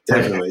 sure.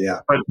 Definitely, yeah.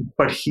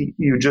 But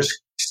you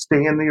just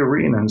stay in the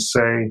arena and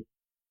say,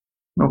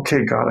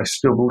 okay, God, I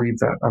still believe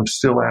that. I'm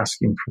still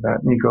asking for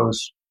that. And he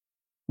goes,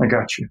 I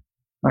got you.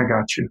 I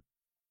got you.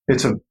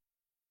 It's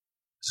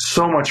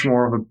so much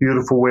more of a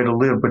beautiful way to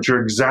live. But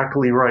you're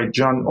exactly right,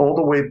 John, all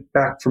the way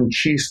back from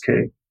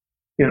cheesecake,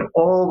 in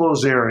all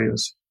those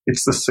areas,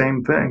 it's the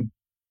same thing.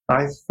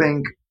 I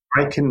think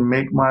I can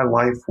make my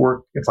life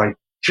work if I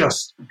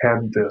just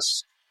had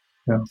this.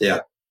 Yeah.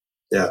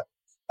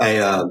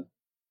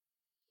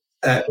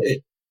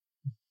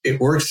 It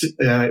works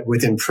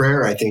within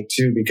prayer, I think,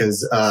 too,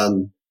 because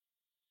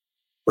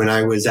when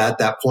I was at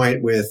that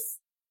point with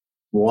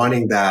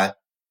wanting that,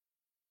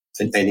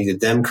 I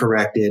needed them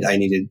corrected. I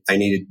needed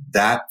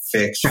that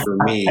fixed for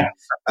me.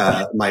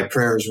 My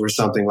prayers were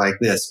something like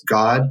this: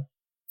 God,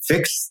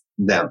 fix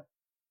them,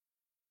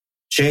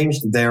 change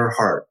their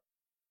heart,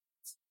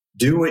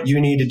 do what you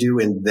need to do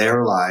in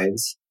their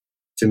lives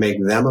to make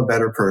them a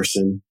better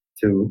person,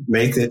 to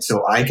make it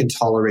so I can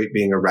tolerate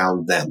being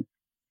around them.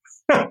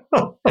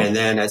 And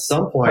then at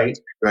some point,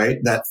 right,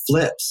 that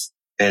flips,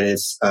 and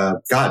it's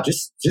God,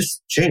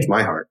 just change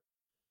my heart.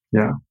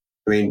 Yeah.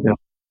 I mean,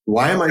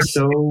 why am I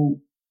so?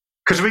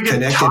 Because we get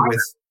connected tired.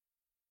 With.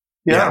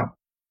 Yeah.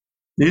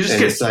 You just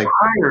get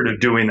tired of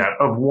doing that,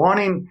 of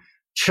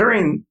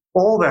carrying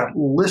all that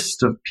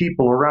list of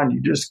people around.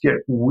 You just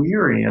get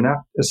weary. And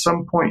at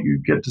some point,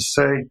 you get to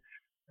say,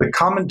 the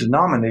common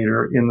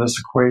denominator in this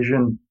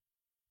equation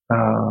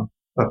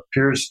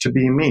appears to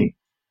be me.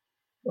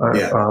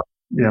 Well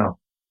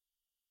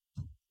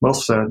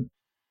said.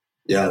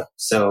 Yeah.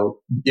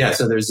 So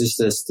there's just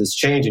this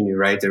change in you,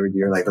 right? There,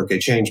 you're like, okay,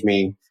 change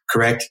me,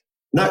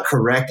 not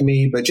correct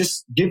me, but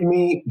just give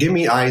me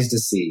eyes to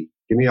see,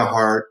 give me a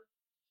heart,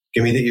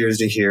 give me the ears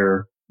to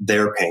hear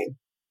their pain.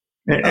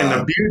 And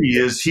the beauty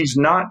is, he's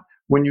not,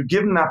 when you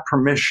give him that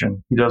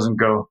permission, he doesn't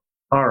go,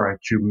 all right,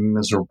 you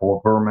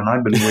miserable vermin,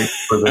 I've been waiting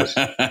for this.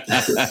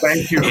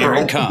 Thank you for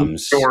opening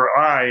the door.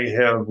 I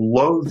have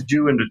loathed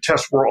you into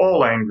test. We're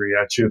all angry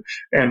at you.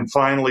 And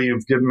finally,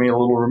 you've given me a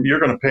little room. You're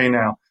going to pay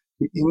now.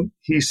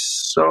 He's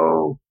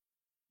so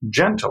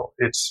gentle.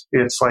 It's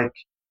like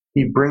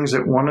he brings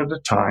it one at a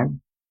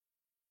time.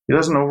 He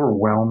doesn't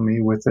overwhelm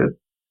me with it.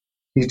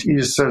 He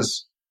just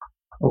says,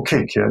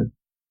 okay, kid,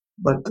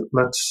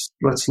 let's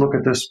look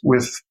at this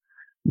with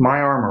my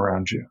arm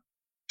around you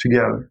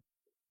together.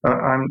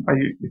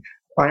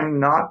 I'm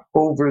not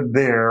over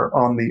there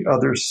on the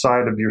other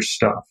side of your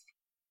stuff.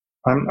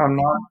 I'm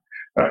not.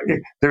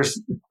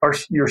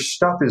 Your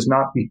stuff is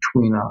not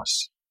between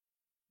us.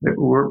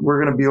 We're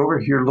going to be over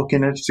here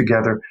looking at it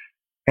together.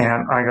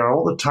 And I got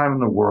all the time in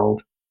the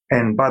world.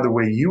 And by the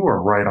way, you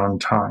are right on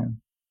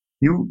time.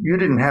 You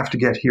didn't have to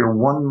get here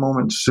one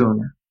moment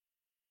sooner.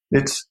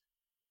 It's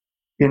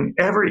in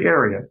every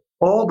area.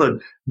 All the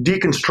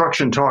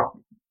deconstruction talk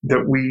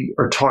that we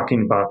are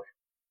talking about,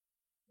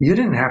 you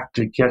didn't have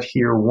to get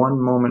here one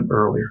moment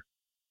earlier.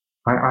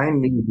 I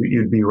knew that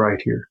you'd be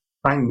right here.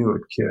 I knew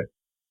it, kid.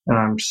 And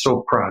I'm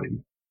so proud of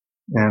you.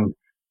 And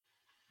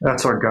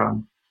that's our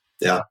God.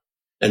 Yeah.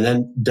 And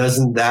then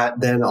doesn't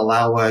that then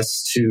allow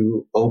us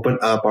to open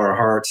up our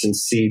hearts and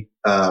see,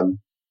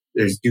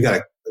 you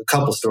got a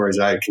couple stories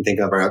I can think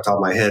of right off the top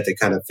of my head that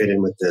kind of fit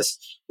in with this.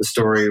 The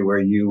story where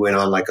you went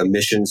on like a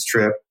missions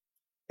trip,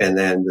 and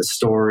then the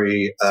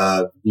story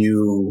of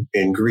you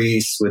in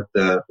Greece with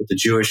the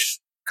Jewish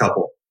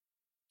couple.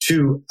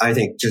 Two, I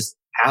think, just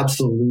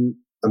absolute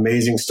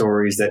amazing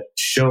stories that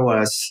show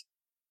us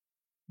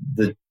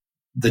the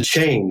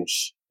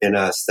change in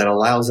us that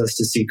allows us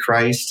to see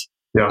Christ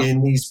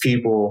in these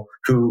people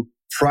who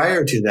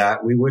prior to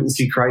that, we wouldn't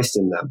see Christ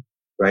in them,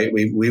 right?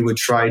 We would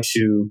try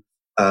to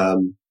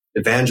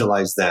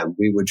evangelize them.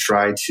 We would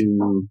try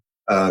to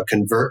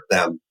convert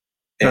them.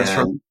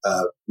 And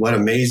what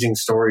amazing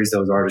stories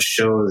those are to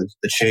show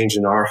the change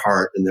in our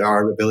heart and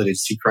our ability to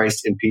see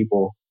Christ in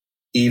people,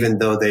 even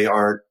though they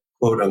aren't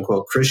quote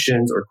unquote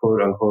Christians or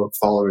quote unquote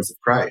followers of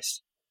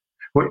Christ.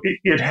 Well,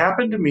 it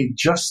happened to me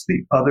just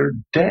the other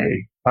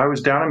day. I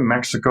was down in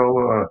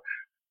Mexico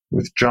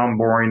with John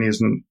Boring.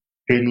 He's an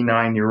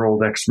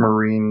 89-year-old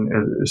ex-Marine.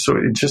 So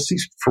it just,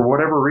 for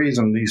whatever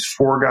reason, these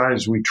four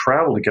guys, we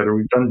travel together.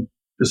 We've done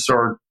this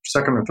our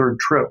second or third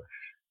trip.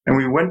 And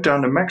we went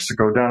down to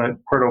Mexico, down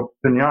at Puerto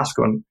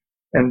Penasco,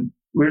 and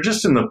we were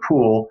just in the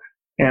pool,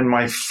 and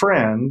my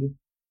friend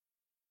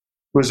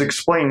was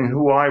explaining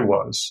who I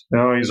was.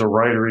 He's a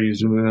writer,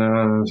 he's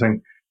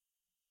thing.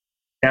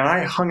 And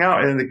I hung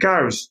out, and the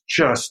guy was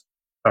just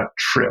a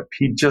trip.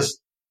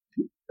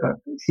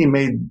 He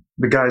made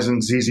the guys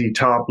in ZZ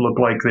Top look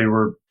like they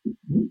were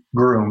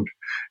groomed.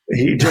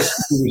 He was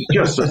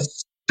just a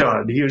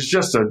stud. He was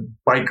just a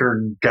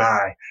biker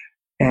guy.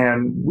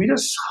 And we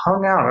just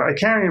hung out. I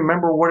can't even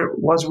remember what it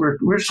was. We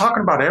were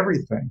talking about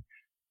everything.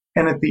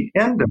 And at the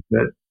end of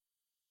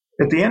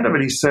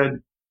it, he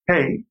said,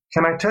 "Hey,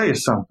 can I tell you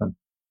something?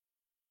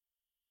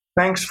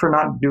 Thanks for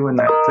not doing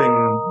that thing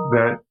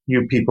that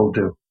you people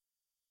do.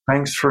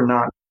 Thanks for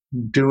not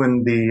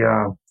doing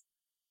the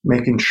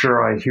making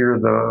sure I hear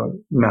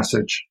the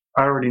message.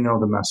 I already know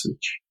the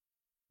message.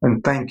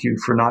 And thank you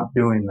for not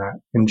doing that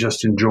and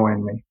just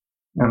enjoying me."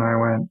 And I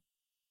went,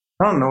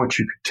 "I don't know what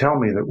you could tell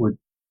me that would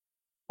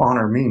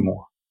honor me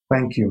more.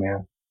 Thank you,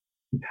 man."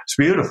 It's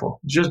beautiful.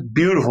 It's just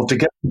beautiful to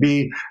get to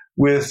be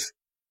with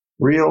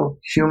real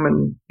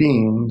human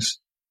beings.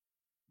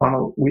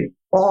 We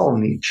all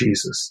need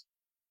Jesus.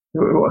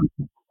 On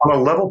a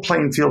level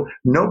playing field,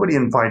 nobody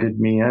invited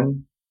me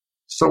in.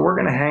 So we're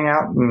going to hang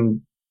out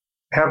and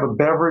have a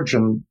beverage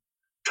and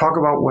talk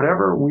about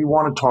whatever we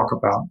want to talk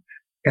about.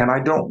 And I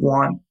don't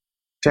want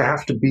to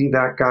have to be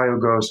that guy who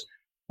goes,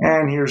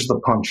 and here's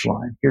the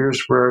punchline.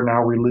 Here's where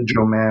now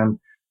Religio Man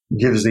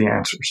gives the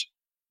answers.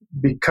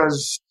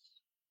 Because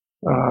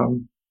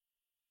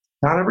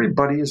not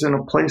everybody is in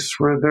a place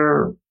where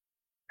they're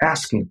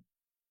asking.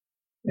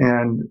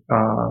 And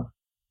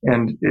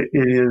it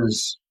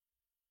is,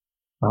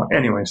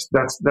 anyways,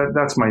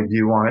 that's my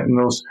view on it. And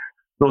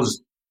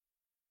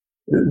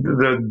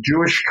the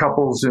Jewish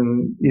couples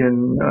in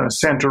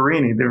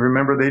Santorini,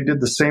 they did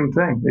the same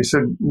thing. They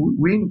said,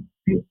 we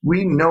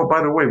know,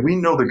 by the way, we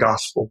know the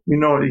gospel. We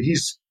know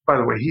he's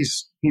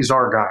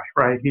our guy,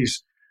 right?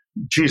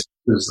 Jesus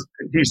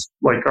he's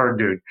like our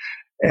dude.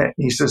 And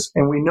he says,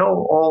 and we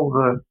know all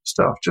the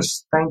stuff.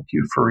 Just thank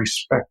you for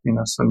respecting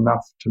us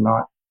enough to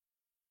not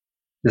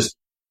just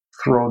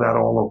throw that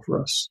all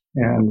over us.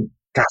 And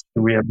gosh,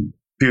 we have a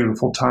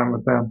beautiful time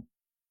with them.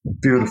 A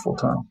beautiful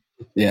time.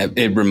 Yeah,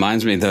 it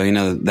reminds me,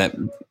 though, that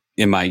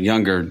in my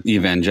younger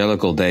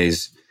evangelical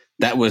days,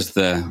 that was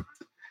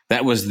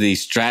the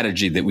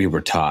strategy that we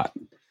were taught,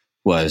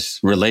 was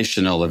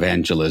relational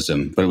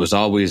evangelism, but it was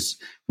always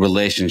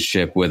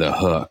relationship with a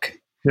hook.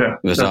 Yeah,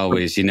 it was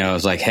always, it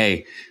was like,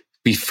 hey,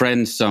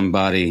 befriend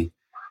somebody,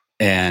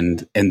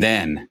 and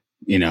then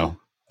you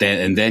bait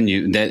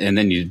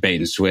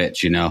and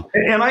switch, And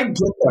I get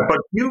that, but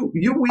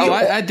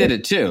I did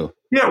it too.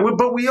 Yeah,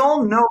 but we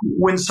all know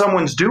when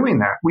someone's doing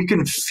that. We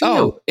can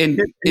feel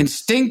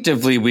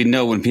instinctively. We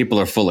know when people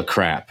are full of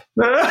crap.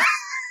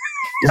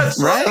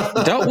 Right?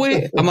 Don't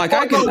we? I'm like,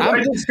 I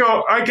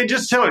can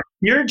just tell you,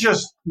 you're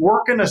just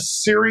working a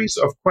series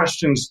of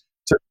questions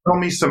to tell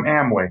me some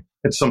Amway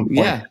at some point.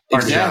 Yeah,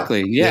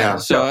 exactly. Yeah.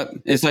 So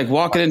it's like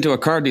walking into a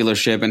car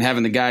dealership and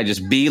having the guy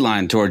just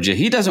beeline towards you.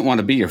 He doesn't want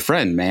to be your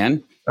friend,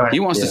 man. He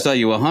wants to sell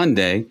you a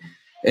Hyundai,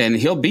 and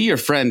he'll be your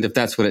friend if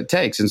that's what it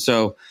takes. And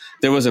so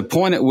there was a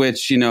point at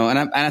which, and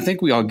I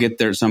think we all get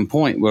there at some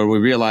point where we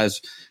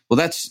realize, well,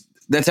 that's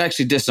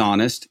actually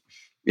dishonest.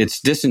 It's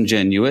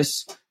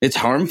disingenuous. It's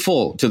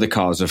harmful to the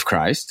cause of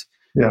Christ.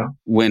 Yeah.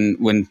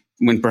 When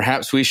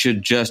perhaps we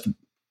should just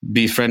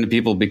befriend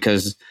people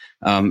because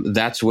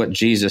that's what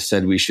Jesus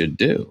said we should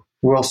do.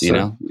 Well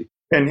said.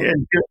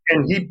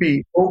 And he'd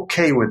be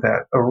okay with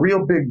that. A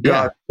real big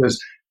God says,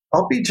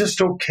 I'll be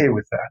just okay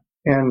with that.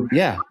 And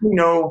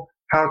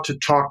how to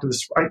talk to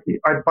this. By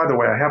the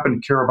way, I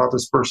happen to care about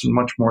this person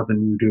much more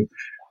than you do.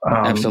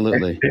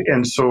 Absolutely.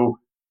 And so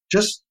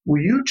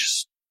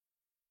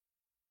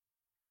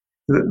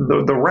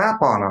the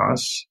rap on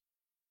us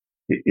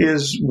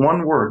is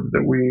one word,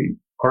 that we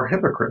are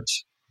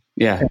hypocrites.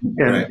 Yeah.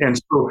 And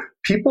so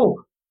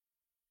people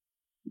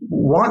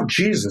want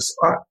Jesus.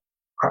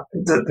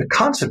 The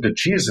concept of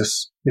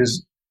Jesus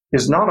is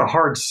not a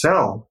hard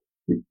sell.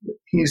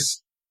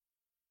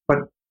 But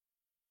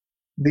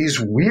these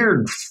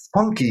weird,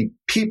 funky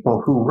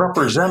people who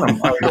represent him,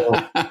 I go,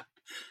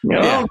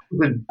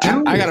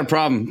 I got a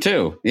problem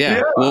too.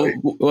 Yeah. Well,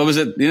 what was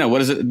it?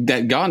 What is it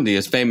that Gandhi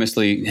has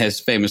famously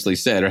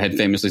said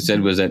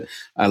was that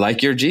I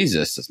like your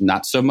Jesus,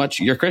 not so much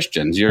your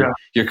Christians. Your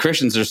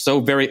Christians are so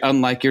very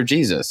unlike your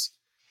Jesus.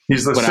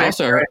 He's the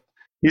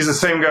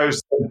same guy who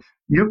said,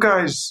 you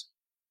guys,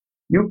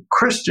 you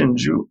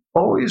Christians, you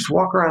always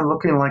walk around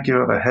looking like you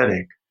have a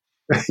headache.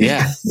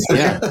 Yeah.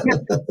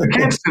 You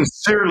can't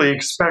sincerely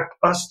expect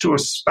us to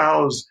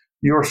espouse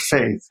your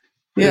faith.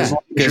 Yeah,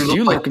 because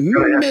you look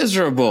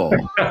miserable.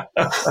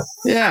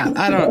 Yeah,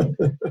 I don't.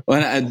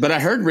 But I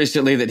heard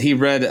recently that he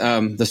read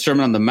the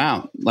Sermon on the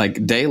Mount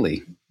like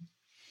daily.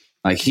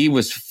 Like he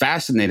was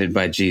fascinated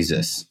by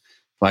Jesus.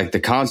 Like the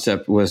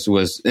concept was.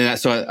 And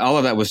so all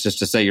of that was just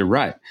to say you're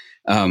right.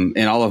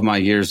 In all of my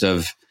years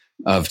of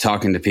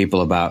talking to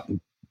people about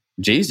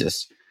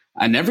Jesus,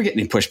 I never get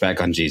any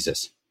pushback on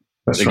Jesus.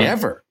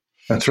 ever.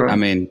 That's right. I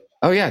mean,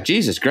 oh yeah,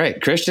 Jesus,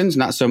 great. Christians,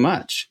 not so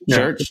much.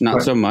 Church,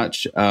 not so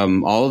much.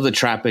 All of the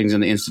trappings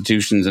and the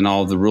institutions and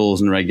all of the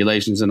rules and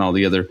regulations and all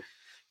the other.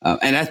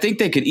 And I think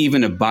they could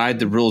even abide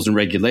the rules and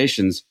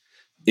regulations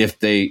if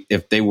they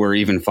were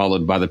even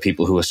followed by the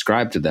people who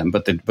ascribe to them,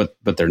 but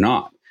they're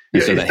not.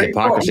 And so that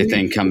hypocrisy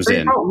thing comes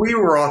in. We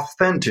were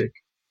authentic.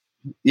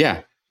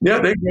 Yeah. Yeah,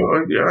 they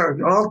go,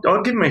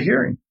 I'll give them a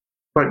hearing.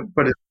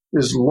 But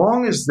as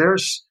long as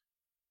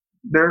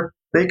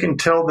they can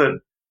tell that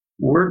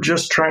we're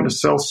just trying to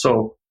sell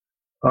soap,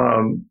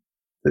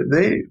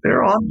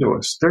 they're on to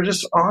us. They're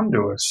just on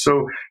to us.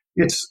 So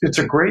it's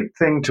a great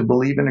thing to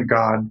believe in a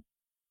God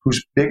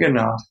who's big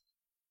enough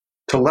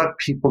to let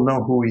people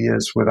know who he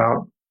is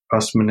without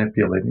us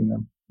manipulating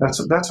them. That's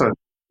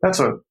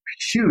a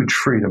huge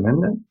freedom,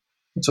 isn't it?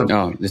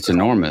 It's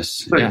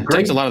enormous. It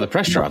takes a lot of the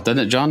pressure off,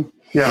 doesn't it, John?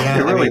 Yeah,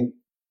 it really.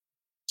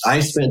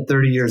 I spent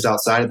 30 years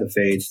outside of the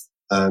faith,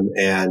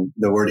 and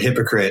the word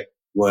hypocrite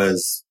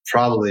was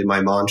probably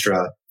my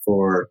mantra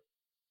for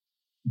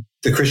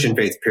the Christian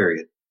faith,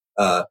 period.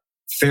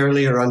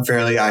 Fairly or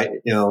unfairly, I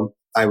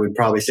would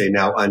probably say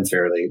now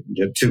unfairly,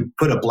 to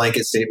put a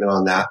blanket statement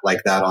on that,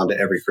 like that, onto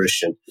every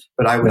Christian.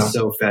 But I was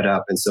so fed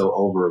up and so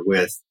over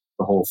with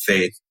the whole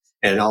faith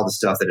and all the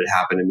stuff that had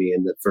happened to me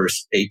in the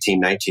first 18,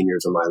 19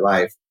 years of my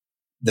life,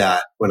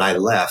 that when I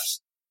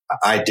left,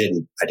 I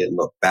didn't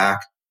look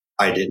back.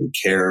 I didn't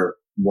care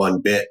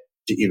one bit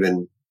to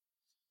even,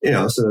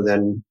 so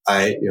then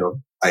I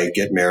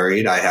get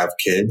married, I have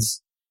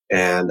kids,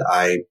 and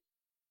I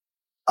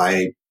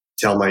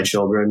tell my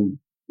children,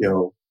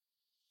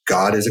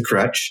 God is a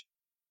crutch.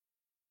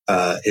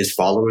 His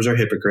followers are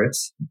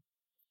hypocrites.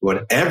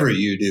 Whatever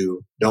you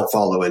do, don't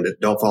fall into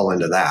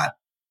that.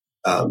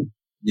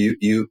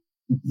 You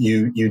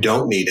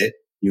don't need it.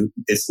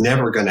 It's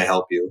never going to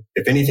help you.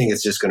 If anything,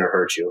 it's just going to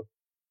hurt you.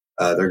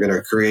 They're going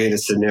to create a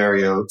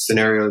scenario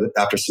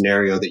after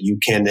scenario that you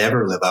can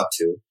never live up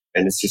to.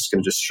 And it's just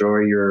going to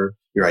destroy your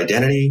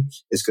identity.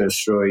 It's going to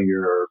destroy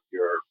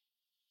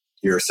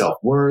your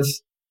self-worth,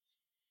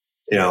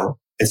 And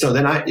so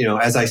then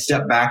as I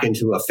stepped back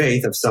into a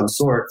faith of some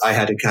sort, I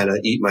had to kind of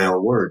eat my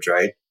own words,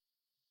 right?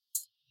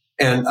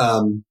 And,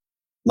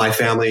 my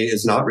family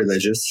is not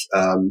religious.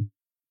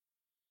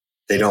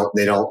 They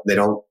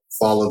don't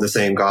follow the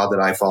same God that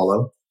I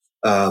follow.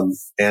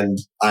 And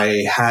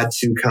I had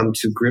to come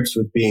to grips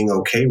with being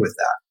okay with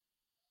that.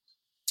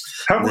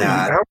 How were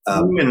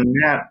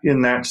you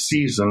in that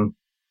season?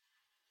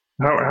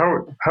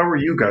 How were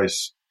you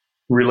guys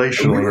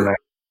relationally in that?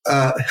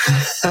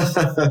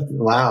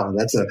 Wow,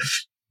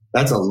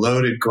 that's a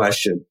loaded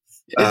question.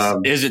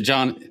 Is it,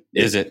 John?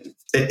 Is it?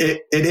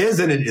 It is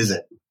and it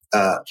isn't.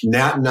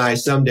 Nat and I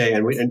someday,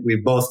 and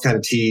we both kind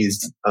of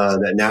teased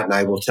that Nat and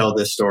I will tell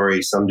this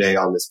story someday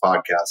on this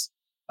podcast.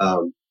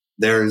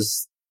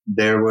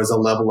 There was a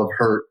level of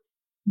hurt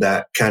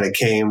that kind of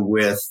came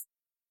with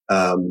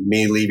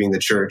me leaving the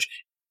church.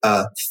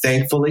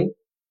 Thankfully,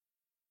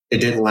 it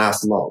didn't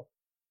last long,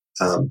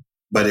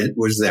 but it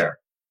was there.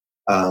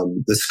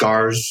 The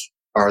scars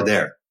are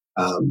there.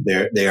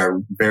 They are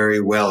very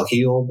well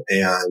healed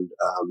and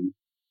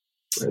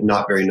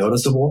not very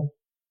noticeable.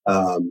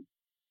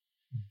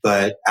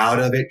 But out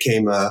of it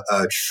came a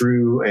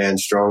true and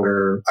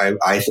stronger,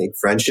 I think,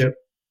 friendship.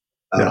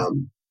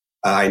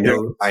 I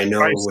know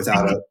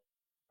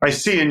I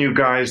see in you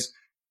guys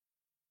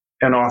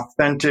an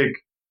authentic,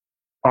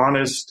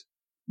 honest,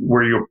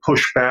 where you'll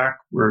push back,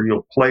 where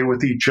you'll play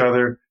with each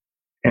other,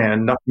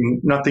 and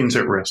nothing's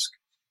at risk.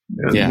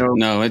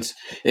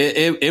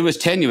 It was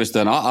tenuous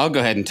then. I'll go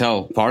ahead and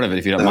tell part of it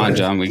if you don't mind,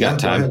 John. We got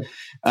time.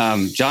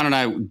 John and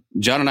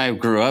I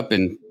grew up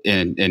in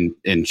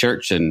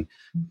church and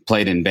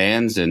played in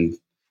bands, and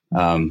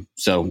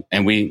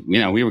we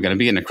were going to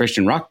be in a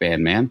Christian rock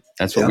band, man.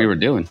 That's what we were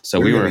doing. So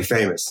we were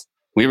famous.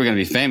 We were going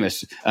to be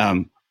famous.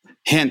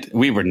 Hint: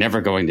 we were never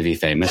going to be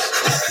famous,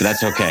 but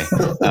that's okay.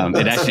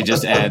 It actually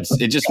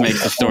just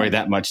makes the story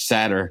that much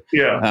sadder.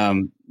 Yeah.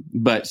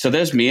 But so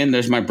there's me and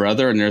there's my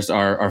brother and there's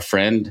our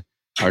friend,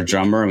 our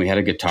drummer, and we had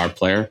a guitar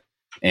player,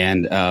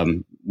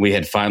 and we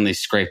had finally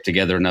scraped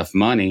together enough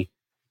money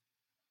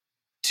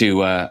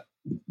to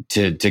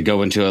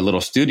go into a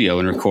little studio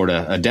and record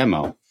a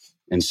demo.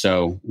 And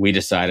so we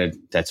decided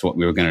that's what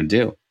we were going to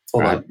do.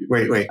 Hold on.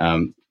 Wait.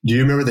 Do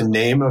you remember the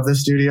name of the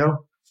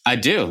studio? I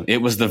do.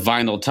 It was the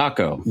Vinyl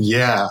Taco.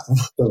 Yeah,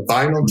 the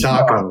Vinyl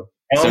Taco.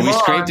 So we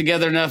scraped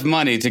together enough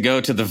money to go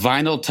to the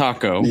Vinyl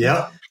Taco.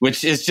 Yep.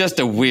 Which is just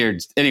a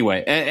weird.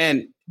 Anyway,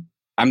 and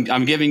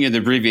I'm giving you the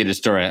abbreviated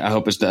story. I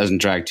hope it doesn't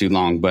drag too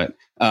long. But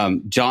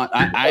John,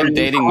 I'm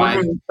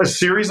dating a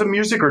series of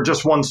music or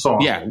just one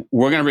song. Yeah,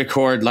 we're gonna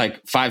record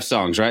like 5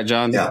 songs, right,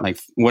 John? Yeah. Like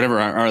whatever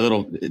our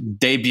little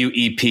debut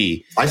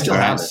EP. I still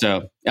have it.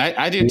 So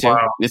I do too.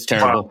 Wow. It's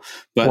terrible,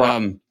 but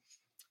Wow.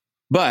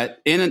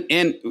 But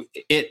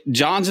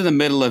John's in the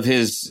middle of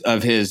his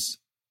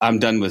I'm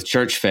done with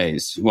church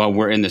phase while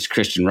we're in this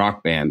Christian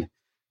rock band.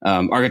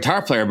 Our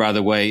guitar player, by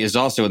the way, is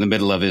also in the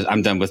middle of his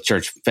I'm done with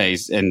church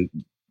phase, and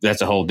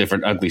that's a whole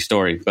different ugly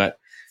story. But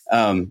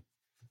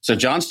So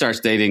John starts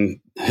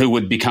dating who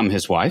would become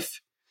his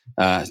wife.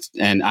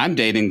 And I'm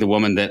dating the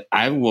woman that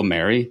I will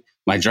marry.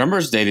 My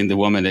drummer's dating the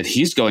woman that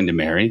he's going to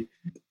marry.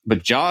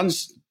 But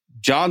John's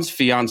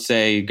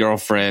fiance,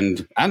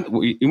 girlfriend,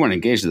 you weren't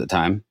engaged at the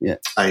time. Yeah.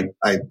 I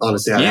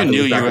honestly, you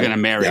knew you were going to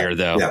marry her,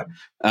 though.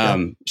 Yeah.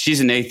 She's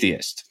an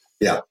atheist.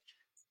 Yeah.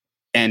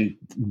 And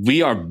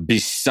we are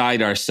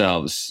beside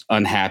ourselves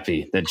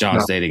unhappy that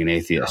John's dating an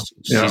atheist.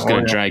 Yeah. She's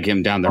going to drag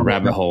him down the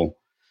rabbit hole.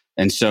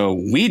 And so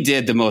we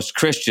did the most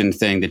Christian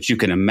thing that you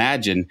can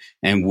imagine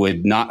and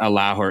would not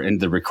allow her into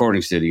the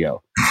recording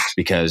studio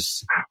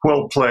because...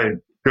 Well played.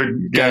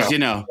 Good. Because,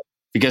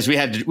 because we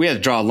had to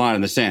draw a line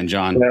in the sand,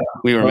 John. Yeah.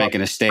 We were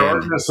making a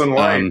stand. Darkness and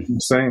light,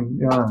 same.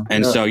 Yeah.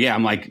 And so,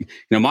 I'm like,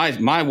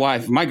 my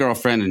wife, my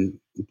girlfriend, and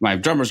my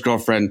drummer's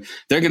girlfriend,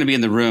 they're going to be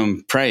in the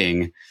room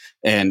praying.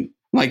 And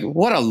I'm like,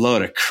 what a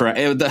load of crap.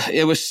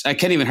 It was, I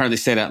can't even hardly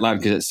say it out loud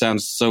because it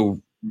sounds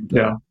so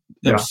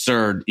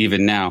absurd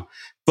even now.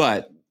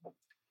 But,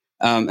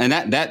 and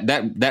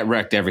that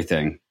wrecked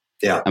everything.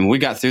 Yeah. I mean, we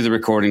got through the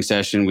recording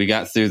session. We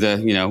got through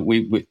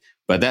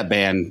but that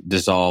band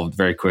dissolved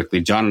very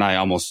quickly. John and I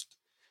almost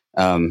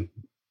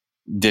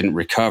didn't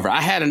recover.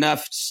 I had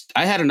enough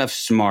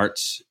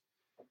smarts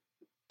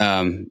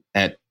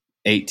at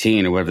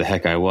 18 or whatever the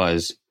heck I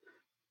was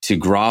to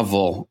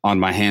grovel on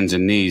my hands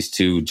and knees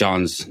to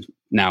John's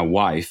now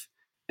wife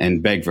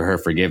and beg for her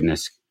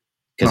forgiveness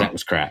because that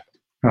was crap.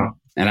 Oh.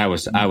 And I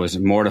was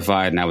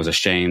mortified and I was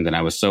ashamed and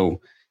I was so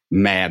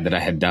mad that I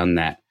had done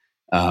that.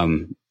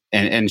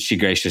 And she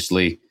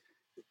graciously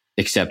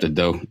accepted,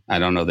 though I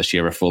don't know that she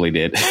ever fully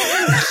did.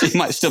 She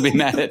might still be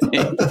mad at me.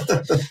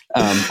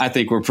 I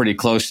think we're pretty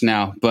close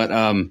now,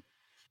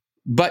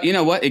 but you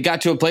know what? It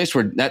got to a place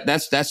where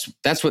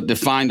that's what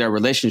defined our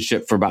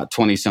relationship for about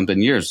 20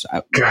 something years.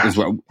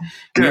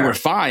 We were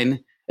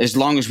fine as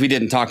long as we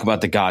didn't talk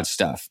about the God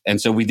stuff. And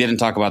so we didn't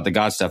talk about the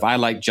God stuff. I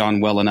like John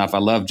well enough. I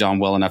love John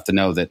well enough to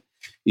know that,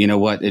 you know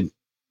what? It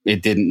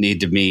didn't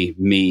need to be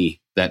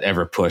me that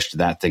ever pushed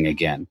that thing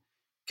again.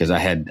 Because I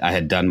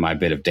had done my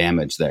bit of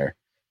damage there.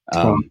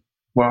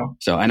 Wow.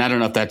 So, and I don't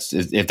know if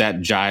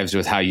that jives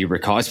with how you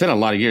recall. It's been a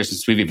lot of years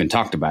since we've even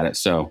talked about it.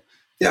 So,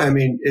 yeah, I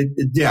mean,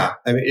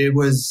 it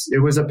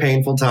was a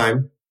painful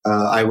time.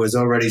 I was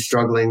already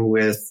struggling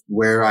with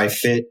where I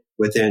fit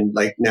within.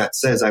 Like Nat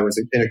says, I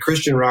was in a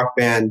Christian rock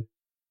band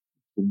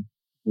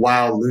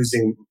while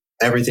losing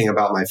everything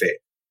about my faith.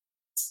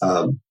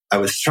 I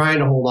was trying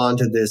to hold on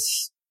to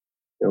this.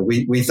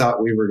 We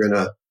thought we were going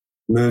to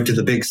move to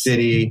the big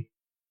city,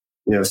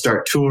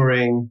 start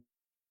touring.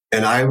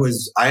 And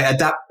at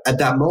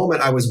that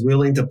moment, I was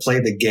willing to play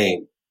the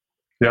game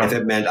if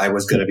it meant I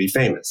was going to be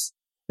famous.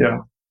 Yeah,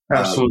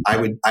 absolutely.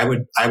 I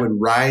would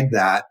ride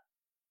that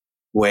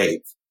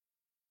wave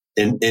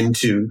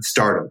into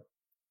stardom.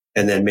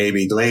 And then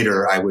maybe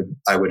later I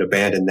would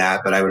abandon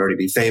that, but I would already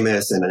be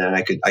famous. And then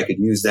I could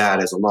use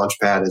that as a launch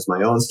pad as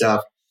my own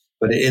stuff.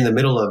 But in the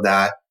middle of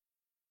that,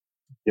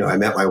 I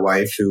met my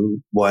wife who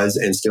was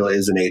and still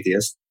is an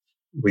atheist.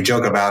 We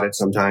joke about it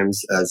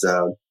sometimes as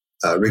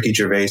Ricky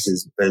Gervais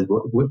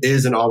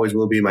is and always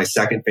will be my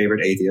second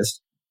favorite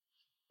atheist.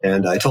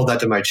 And I told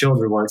that to my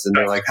children once, and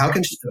they're like, how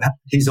can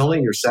he's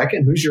only your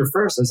second? Who's your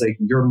first? I was like,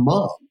 your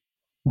mom.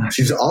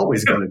 She's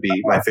always going to be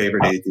my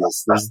favorite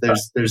atheist.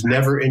 There's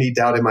never any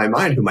doubt in my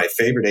mind who my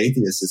favorite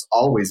atheist is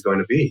always going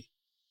to be.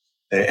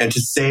 And to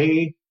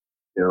say,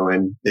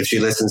 and if she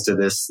listens to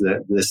this,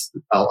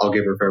 I'll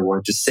give her a fair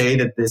warning. To say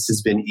that this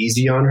has been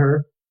easy on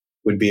her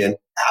would be an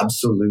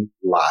absolute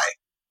lie.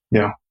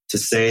 Yeah. To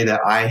say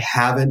that I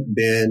haven't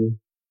been,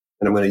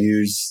 and I'm going to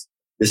use,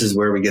 this is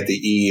where we get the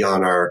E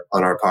on our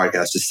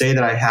podcast, to say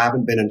that I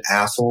haven't been an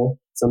asshole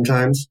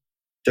sometimes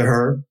to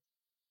her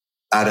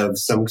out of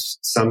some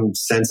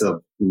sense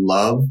of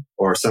love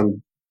or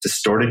some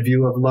distorted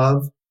view of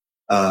love,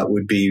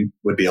 would be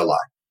a lie.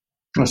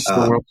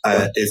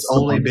 It's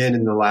only been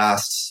in the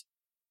last,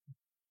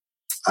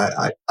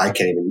 I can't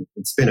even,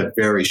 it's been a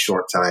very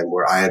short time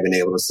where I have been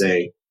able to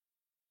say,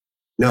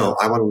 no,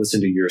 I want to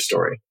listen to your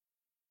story.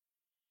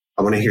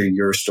 I want to hear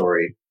your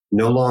story.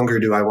 No longer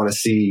do I want to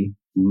see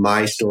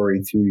my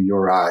story through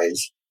your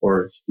eyes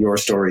or your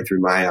story through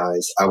my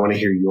eyes. I want to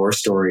hear your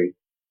story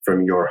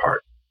from your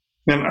heart.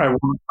 And I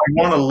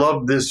want to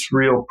love this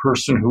real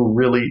person who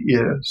really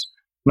is,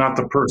 not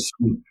the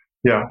person.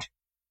 Yeah.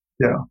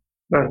 Yeah.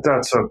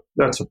 That's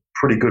a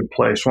pretty good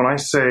place. When I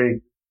say,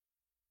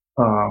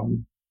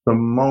 the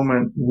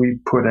moment we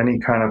put any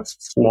kind of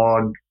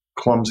flawed,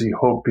 clumsy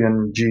hope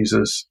in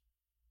Jesus,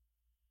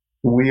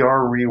 we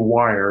are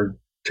rewired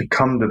to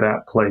come to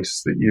that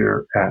place that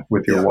you're at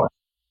with your wife.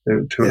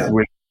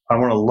 I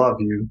want to love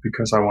you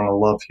because I want to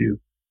love you,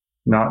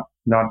 not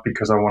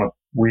because I want to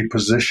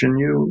reposition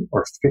you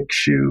or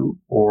fix you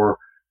or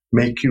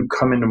make you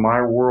come into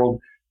my world.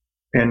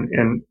 And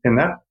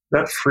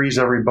that frees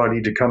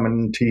everybody to come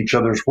into each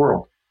other's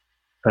world.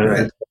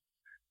 Right.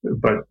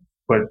 But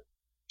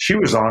she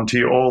was on to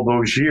you all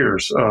those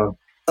years.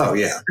 Oh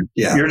yeah.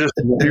 You're just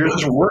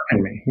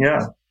working me.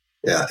 Yeah.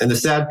 Yeah. And the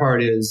sad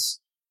part is,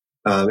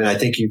 and I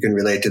think you can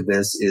relate to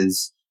this,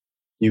 is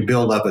you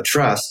build up a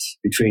trust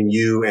between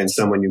you and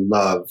someone you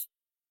love.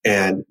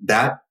 And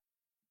that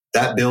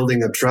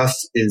building of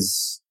trust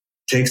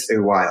takes a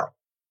while,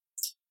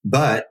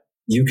 but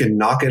you can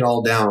knock it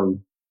all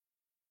down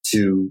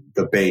to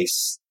the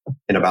base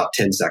in about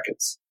 10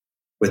 seconds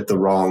with the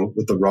wrong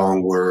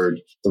word,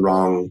 the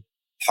wrong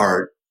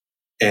heart.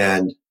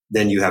 And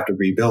then you have to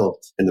rebuild.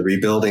 And the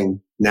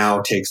rebuilding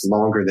now takes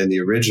longer than the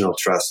original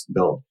trust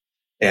build.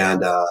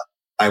 And,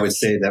 I would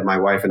say that my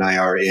wife and I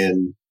are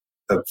in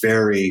a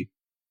very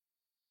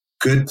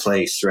good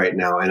place right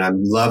now. And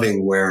I'm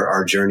loving where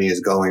our journey is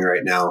going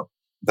right now.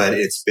 But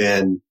it's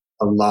been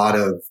a lot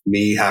of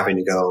me having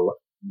to go,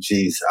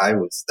 geez,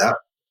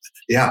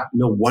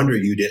 no wonder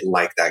you didn't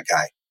like that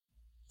guy.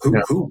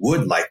 Who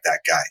would like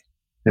that guy?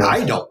 Yeah.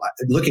 I don't like,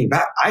 looking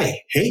back, I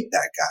hate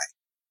that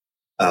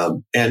guy.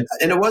 And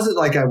it wasn't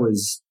like I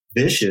was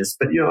vicious,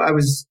 but I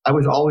was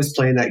always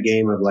playing that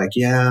game of like,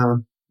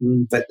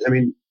 but I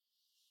mean,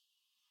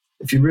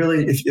 have you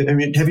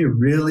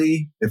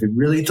really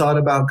thought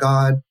about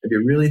God? Have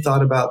you really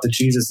thought about the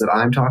Jesus that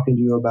I'm talking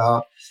to you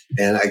about?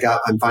 And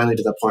I'm finally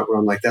to the point where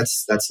I'm like,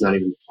 that's not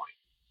even the point.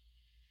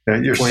 Yeah,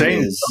 you're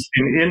saying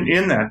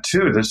in that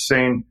too, that's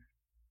saying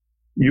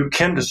you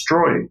can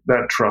destroy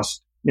that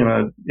trust in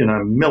a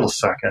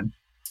millisecond.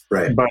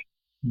 Right.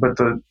 But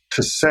to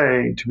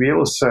be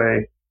able to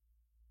say,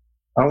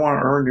 I want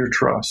to earn your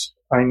trust.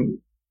 I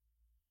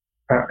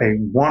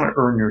want to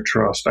earn your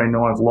trust. I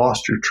know I've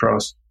lost your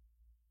trust,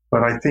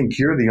 but I think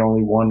you're the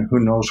only one who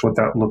knows what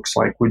that looks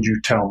like. Would you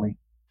tell me?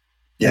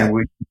 Yeah.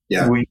 Will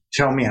you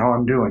tell me how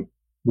I'm doing?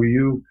 Will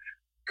you?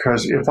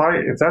 Because if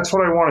that's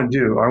what I want to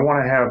do, I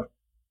want to have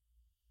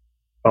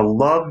a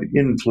love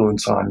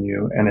influence on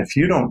you. And if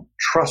you don't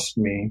trust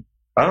me,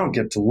 I don't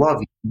get to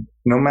love you,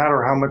 no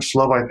matter how much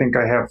love I think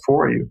I have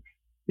for you,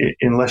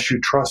 unless you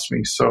trust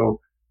me. So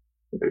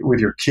with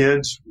your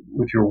kids,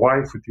 with your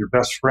wife, with your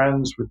best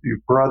friends, with your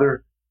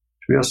brother,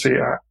 to be able to say,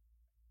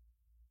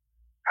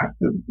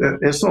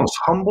 it's the most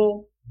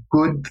humble,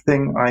 good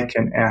thing I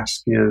can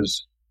ask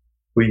is,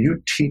 will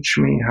you teach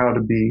me how to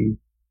be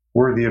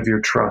worthy of your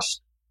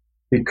trust?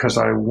 Because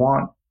I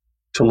want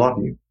to love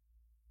you.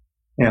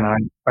 And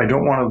I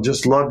don't want to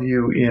just love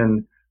you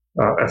in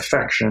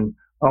affection.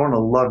 I want to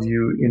love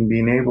you in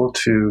being able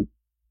to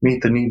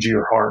meet the needs of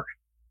your heart.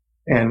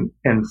 And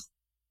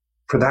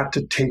for that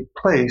to take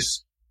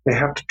place, they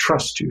have to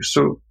trust you.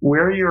 So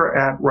where you're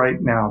at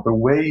right now, the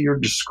way you're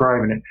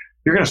describing it,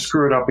 you're going to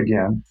screw it up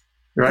again.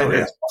 Right? Oh,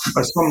 yeah.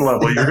 At some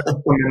level, you're going to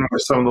come in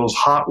with some of those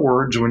hot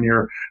words when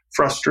you're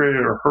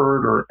frustrated or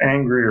hurt or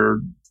angry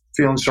or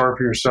feeling sorry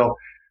for yourself.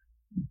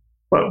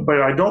 But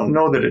I don't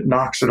know that it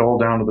knocks it all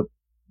down to the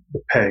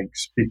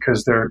pegs,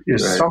 because there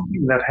is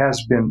something that has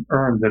been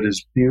earned that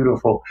is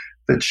beautiful,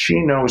 that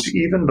she knows,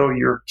 even though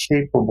you're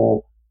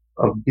capable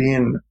of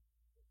being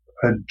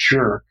a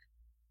jerk,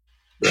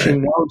 she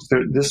knows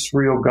that this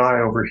real guy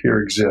over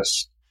here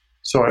exists.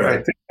 So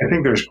I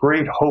think there's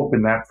great hope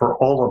in that for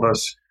all of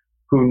us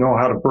who know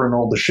how to burn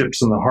all the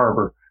ships in the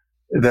harbor,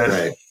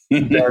 that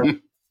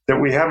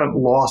we haven't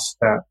lost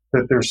that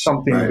there's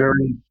something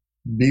very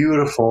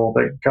beautiful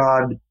that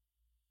God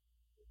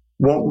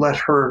won't let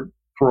her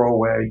throw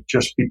away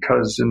just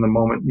because in the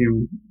moment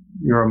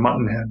you're a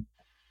muttonhead.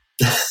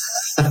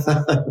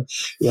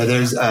 Yeah,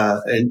 there's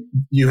and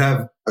you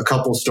have a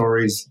couple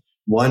stories.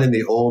 One in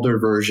the older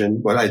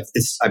version, I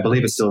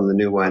believe it's still in the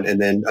new one,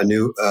 and then a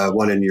new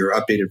one in your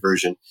updated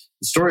version.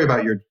 The story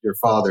about your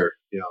father,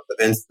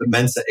 the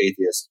Mensa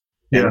atheist,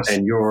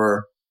 and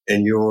your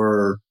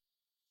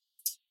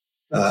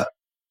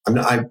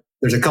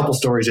there's a couple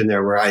stories in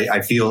there where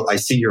I feel I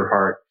see your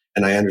heart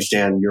and I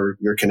understand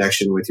your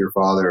connection with your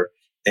father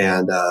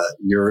and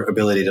your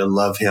ability to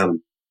love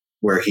him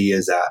where he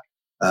is at.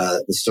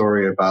 The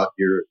story about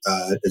your,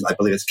 I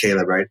believe it's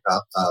Caleb, right?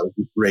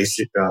 Race,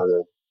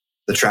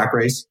 the track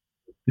race.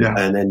 Yeah.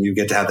 And then you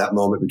get to have that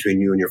moment between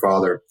you and your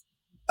father.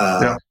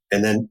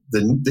 And then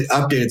the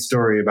updated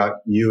story about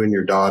you and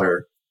your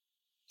daughter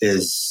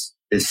is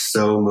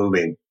so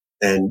moving.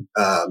 And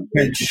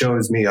it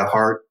shows me a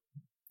heart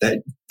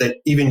that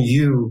even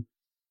you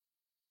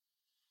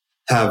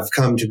have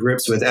come to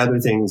grips with other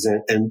things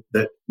and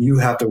that you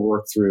have to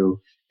work through.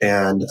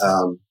 And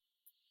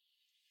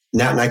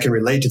Nat and I can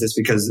relate to this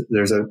because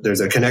there's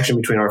a connection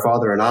between our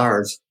father and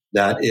ours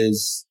that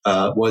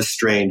was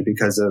strained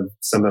because of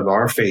some of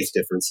our faith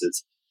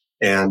differences.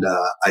 And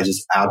I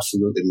just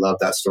absolutely love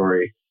that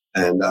story.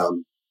 And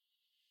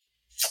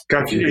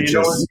gotcha.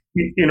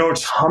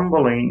 It's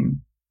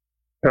humbling.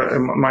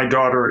 My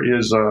daughter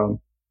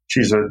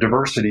she's a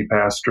diversity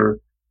pastor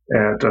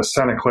at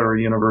Santa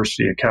Clara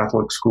University, a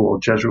Catholic school,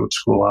 Jesuit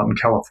school out in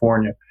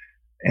California.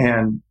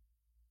 And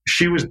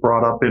she was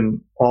brought up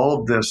in all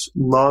of this,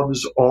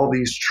 loves all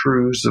these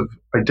truths of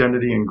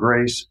identity and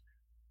grace,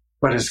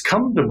 but has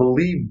come to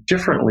believe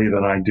differently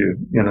than I do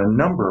in a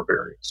number of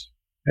areas.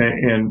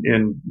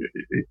 And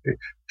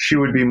she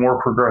would be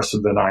more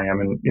progressive than I am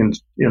in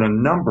a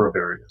number of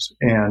areas.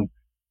 And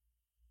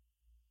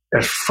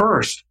at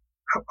first,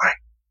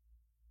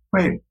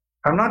 wait,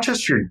 I'm not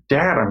just your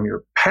dad, I'm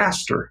your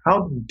pastor.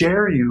 How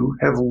dare you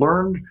have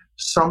learned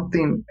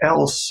something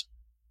else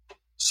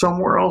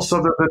somewhere else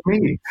other than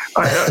me?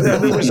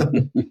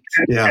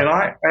 And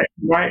I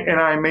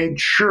made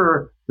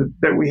sure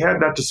that we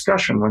had that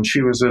discussion when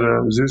she was at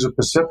Azusa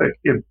Pacific.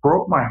 It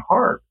broke my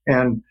heart,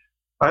 and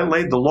I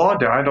laid the law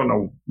down. I don't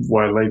know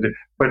why I laid it,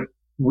 but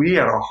we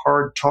had a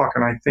hard talk,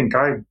 and I think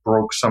I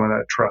broke some of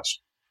that trust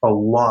a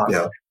lot.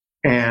 Yeah.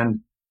 And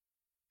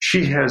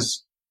she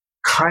has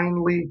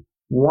kindly,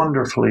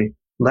 wonderfully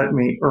let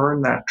me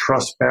earn that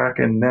trust back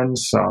and then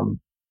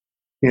some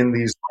in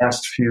these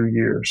last few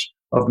years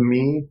of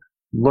me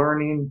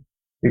learning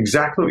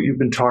exactly what you've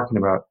been talking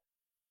about.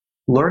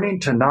 Learning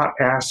to not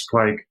ask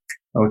like,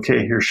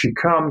 okay, here she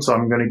comes.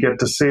 I'm going to get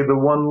to say the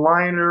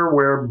one-liner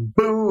where,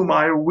 boom,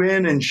 I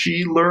win, and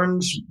she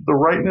learns the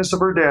rightness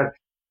of her dad.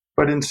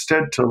 But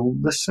instead to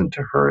listen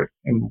to her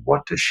and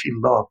what does she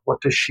love?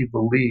 What does she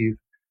believe?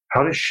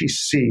 How does she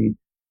see?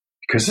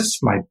 Because this is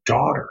my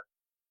daughter.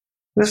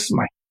 This is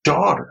my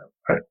daughter.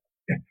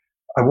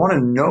 I want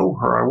to know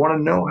her. I want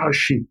to know how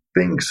she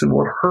thinks and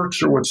what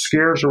hurts her, what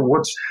scares her,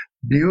 what's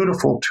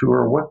beautiful to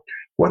her,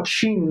 what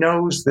she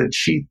knows that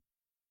she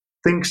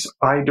thinks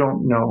I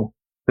don't know,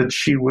 that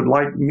she would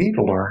like me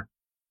to learn.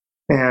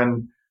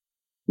 And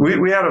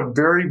we had a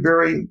very,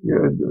 very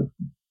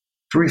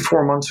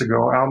 3-4 months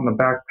ago out in the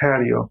back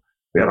patio,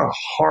 we had a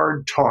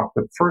hard talk.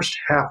 The first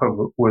half of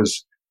it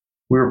was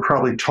we were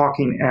probably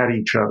talking at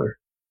each other.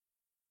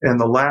 And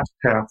the last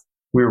half,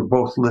 we were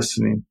both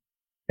listening.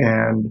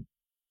 And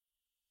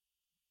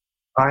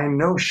I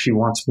know she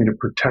wants me to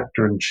protect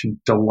her, and she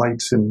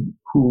delights in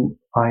who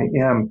I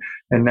am.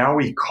 And now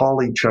we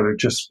call each other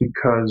just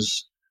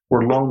because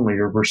we're lonely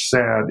or we're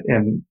sad,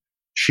 and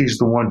she's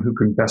the one who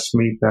can best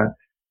meet that.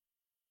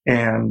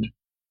 And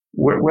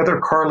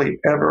whether Carly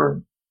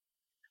ever,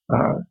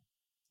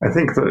 I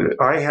think that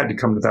I had to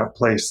come to that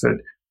place that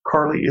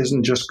Carly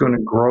isn't just going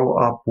to grow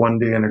up one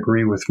day and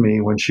agree with me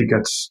when she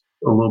gets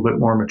a little bit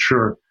more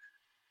mature.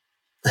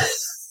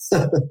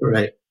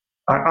 Right.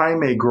 I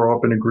may grow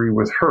up and agree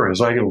with her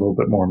as I get a little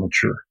bit more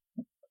mature.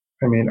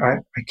 I mean, I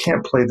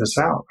can't play this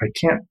out. I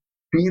can't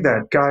be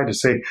that guy to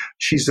say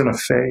she's in a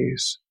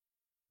phase.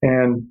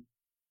 And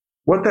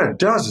what that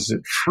does is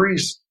it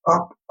frees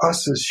up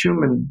us as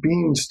human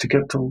beings to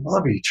get to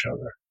love each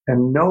other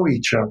and know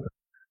each other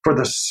for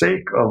the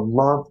sake of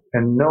love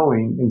and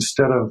knowing,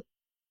 instead of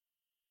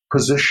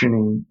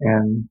positioning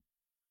and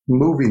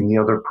moving the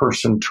other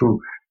person to,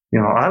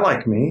 I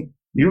like me,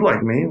 you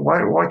like me.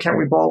 Why can't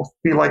we both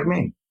be like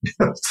me?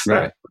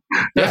 Right.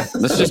 Yeah.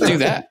 Let's just do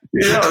that.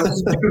 Yeah.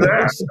 Let's do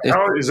that.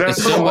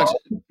 It's so much.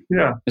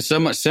 Yeah. It's so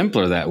much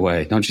simpler that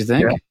way, don't you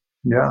think?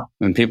 Yeah.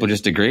 When people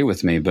just agree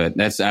with me, but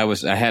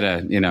I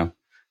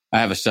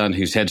have a son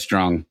who's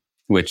headstrong,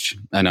 which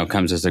I know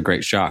comes as a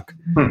great shock,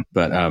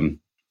 but,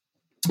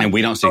 and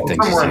we don't see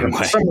things the same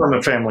way. Somewhere in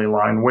the family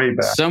line, way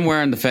back.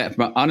 Somewhere in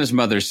on his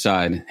mother's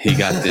side, he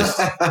got this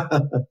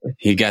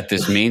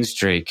mean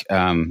streak.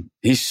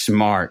 He's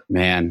smart,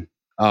 man.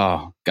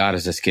 Oh, God,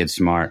 is this kid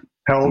smart?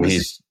 How old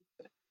is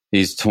he?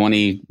 He's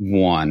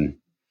 21,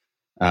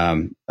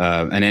 an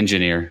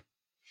engineer,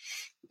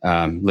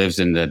 lives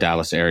in the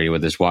Dallas area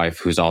with his wife,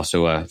 who's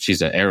also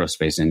she's an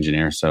aerospace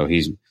engineer. So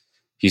he's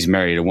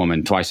married a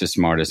woman twice as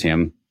smart as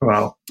him.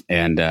 Wow.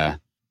 And,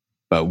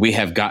 but we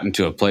have gotten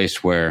to a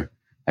place where,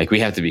 like, we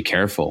have to be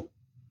careful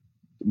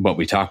what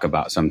we talk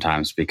about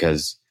sometimes,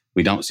 because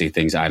we don't see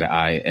things eye to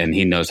eye, and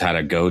he knows how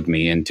to goad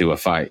me into a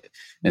fight.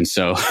 And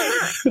so,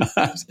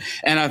 I've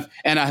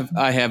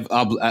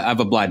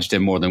obliged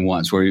him more than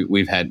once where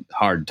we've had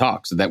hard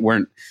talks that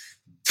weren't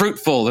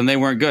fruitful and they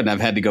weren't good. And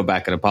I've had to go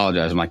back and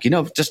apologize. I'm like,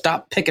 just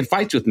stop picking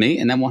fights with me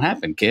and that won't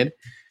happen, kid.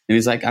 And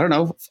he's like, I don't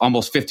know,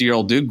 almost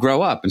 50-year-old dude,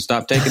 grow up and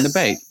stop taking the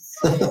bait.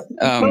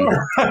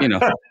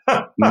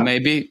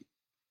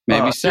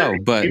 Maybe so.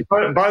 But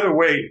by the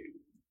way,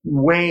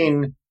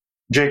 Wayne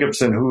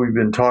Jacobson, who we've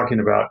been talking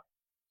about,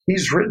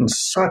 he's written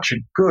such a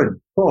good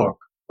book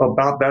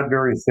about that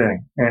very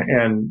thing.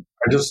 And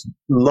I just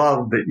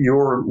love that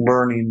you're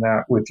learning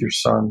that with your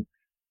son.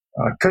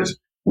 Because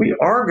we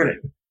are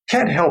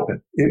can't help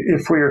it.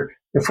 If we're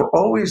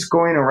always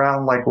going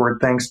around like we're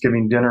at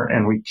Thanksgiving dinner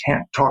and we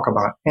can't talk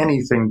about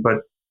anything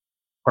but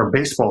our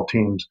baseball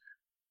teams,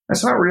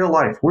 that's not real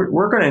life.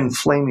 We're going to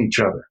inflame each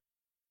other.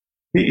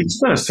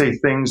 He's going to say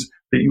things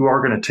that you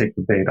are going to take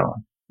the bait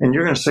on. And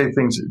you're going to say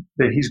things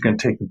that he's going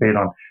to take the bait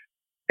on.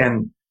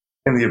 And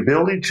the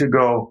ability to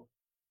go,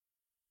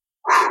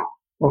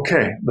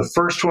 okay, the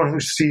first one who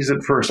sees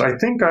it first, I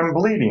think I'm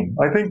bleeding.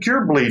 I think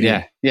you're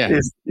bleeding. Yeah.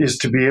 Is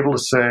to be able to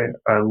say,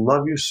 I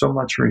love you so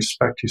much,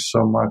 respect you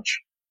so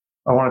much.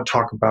 I want to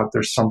talk about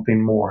there's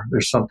something more.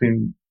 There's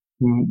something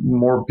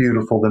more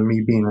beautiful than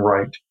me being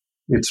right.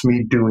 It's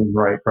me doing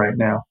right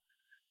now.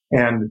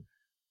 And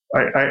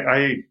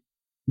I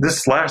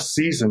this last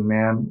season,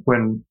 man,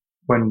 when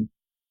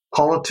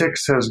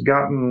politics has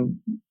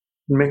gotten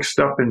mixed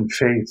up in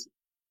faith,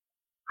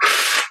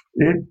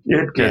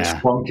 It gets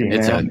funky,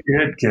 man.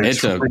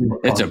 It's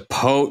a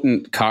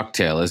potent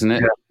cocktail, isn't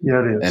it?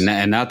 Yeah, it is.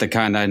 And not the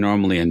kind I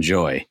normally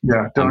enjoy.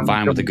 Yeah, I'm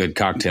fine with a good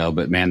cocktail,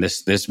 but man,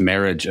 this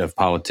marriage of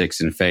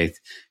politics and faith,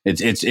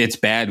 it's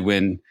bad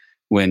when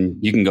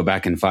you can go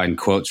back and find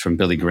quotes from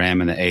Billy Graham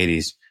in the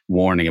 80s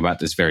warning about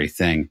this very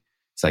thing.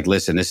 It's like,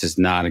 listen, this is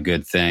not a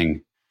good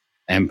thing.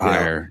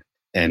 Empire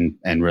and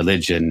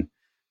religion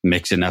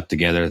mixing up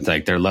together. It's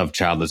like their love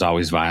child is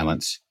always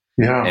violence.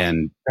 Yeah.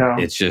 And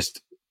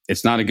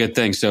it's not a good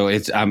thing. So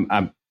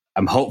I'm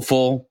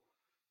hopeful.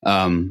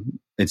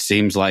 It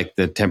seems like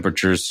the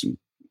temperatures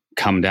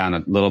come down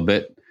a little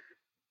bit,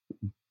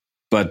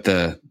 but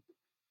the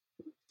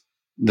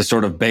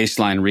sort of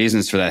baseline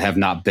reasons for that have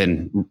not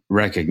been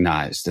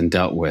recognized and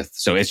dealt with.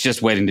 So it's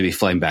just waiting to be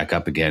flamed back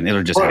up again.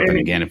 It'll just happen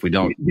again if we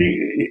don't.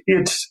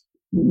 It's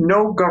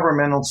no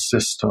governmental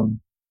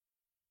system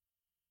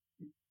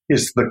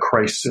is the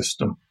Christ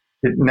system.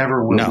 It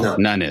never will. No,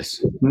 none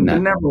is. It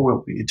never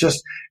will be.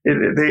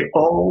 They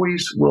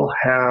always will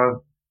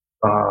have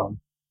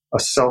a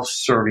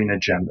self-serving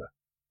agenda.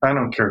 I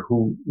don't care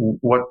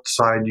what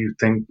side you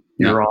think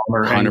you're on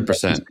or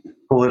 100%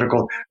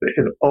 political.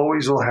 It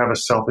always will have a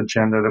self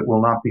agenda that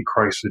will not be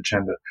Christ's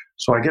agenda.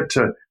 So I get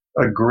to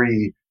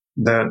agree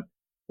that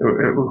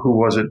who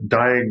was it,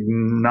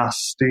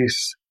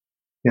 Diagnostis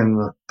in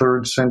the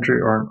 3rd century,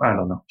 or I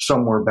don't know,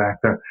 somewhere back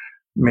there,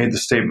 made the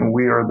statement,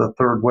 "We are the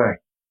third way."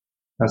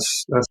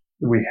 That's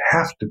we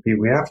have to be.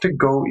 We have to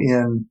go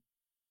in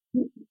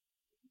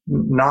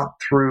not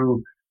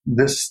through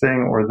this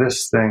thing or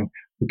this thing,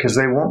 because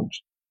they won't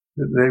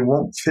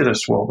fit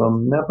us well. They'll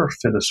never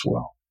fit us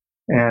well.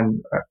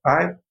 And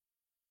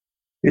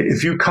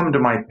if you come to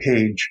my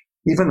page,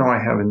 even though I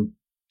have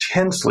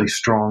intensely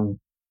strong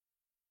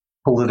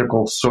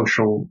political,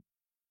 social,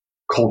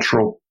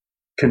 cultural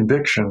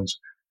convictions,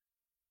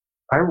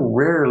 I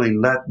rarely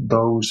let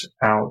those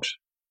out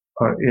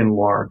in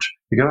large,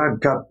 because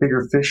I've got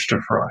bigger fish to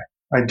fry.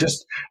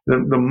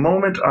 The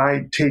moment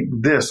I take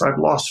this, I've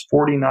lost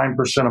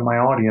 49% of my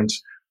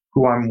audience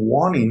who I'm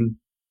wanting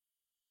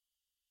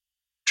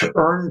to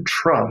earn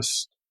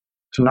trust,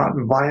 to not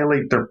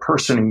violate their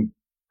person and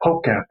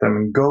poke at them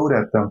and goad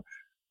at them.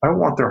 I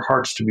want their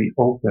hearts to be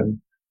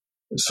open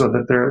so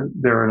that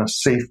they're in a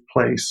safe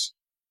place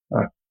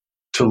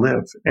to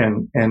live.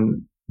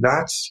 And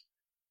that's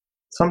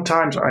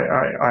sometimes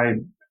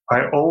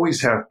I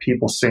always have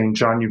people saying,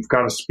 "John, you've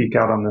got to speak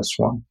out on this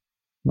one."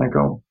 And I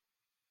go,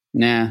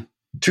 "Nah,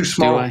 too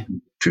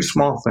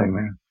small thing,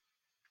 man."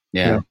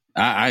 Yeah.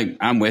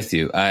 I'm with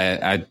you.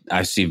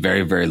 I see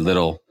very, very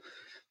little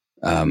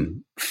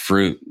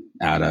fruit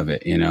out of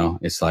it.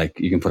 It's like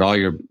you can put all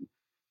your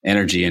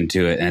energy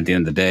into it, and at the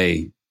end of the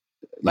day,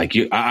 like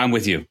I'm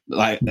with you.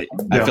 Like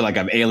I feel like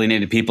I've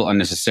alienated people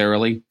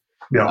unnecessarily.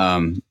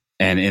 Yeah.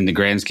 And in the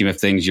grand scheme of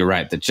things, you're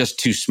right. They're just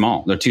too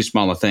small. They're too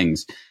small of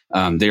things.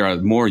 There are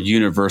more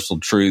universal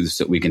truths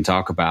that we can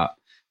talk about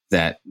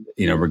that,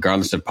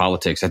 regardless of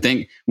politics. I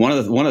think one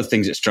of the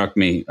things that struck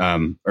me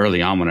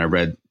early on when I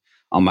read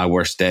On My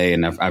Worst Day,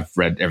 and I've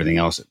read everything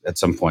else at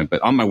some point,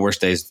 but On My Worst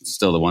Day is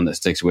still the one that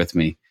sticks with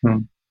me.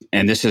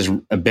 And this has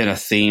been a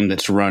theme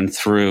that's run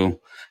through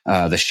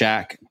The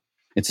Shack.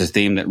 It's a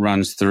theme that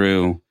runs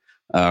through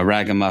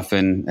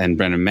Ragamuffin and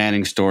Brennan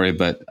Manning's story.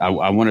 But I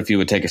wonder if you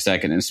would take a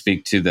second and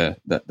speak to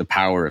the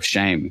power of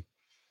shame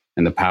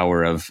and the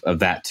power of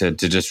that to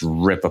just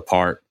rip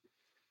apart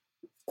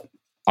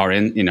our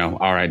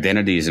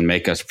identities and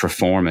make us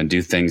perform and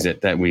do things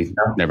that we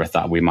never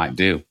thought we might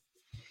do.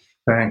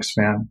 Thanks,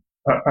 man.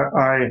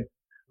 I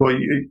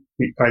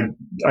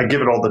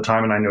give it all the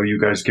time, and I know you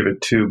guys give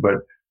it too,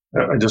 but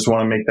I just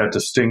want to make that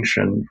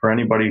distinction for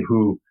anybody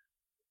who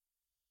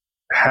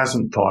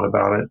hasn't thought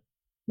about it.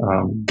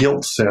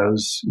 Guilt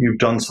says you've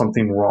done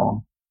something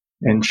wrong,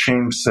 and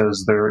shame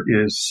says there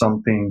is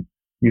something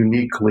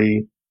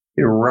uniquely,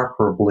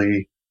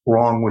 irreparably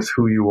wrong with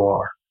who you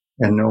are.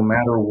 And no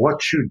matter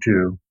what you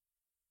do,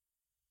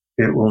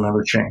 it will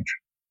never change.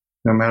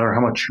 No matter how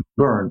much you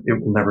learn, it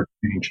will never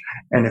change.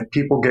 And if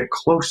people get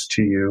close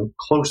to you,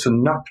 close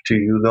enough to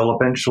you, they'll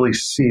eventually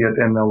see it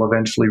and they'll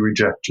eventually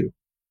reject you.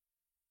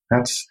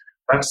 That's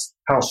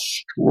how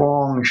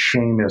strong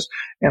shame is.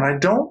 And I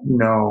don't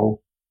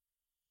know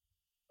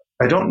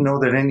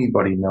that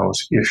anybody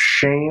knows if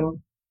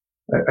shame,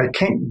 I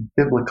can't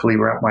biblically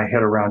wrap my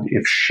head around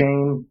if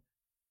shame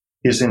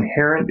is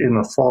inherent in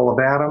the fall of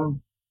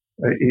Adam,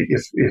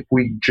 if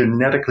we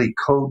genetically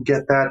code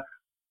get that,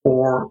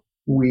 or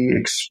we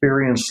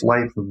experience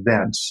life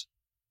events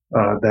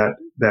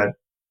that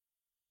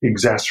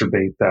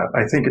exacerbate that.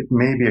 I think it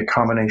may be a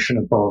combination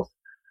of both.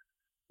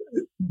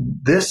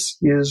 This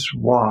is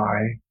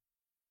why,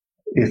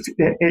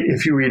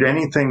 if you read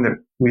anything that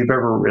we've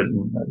ever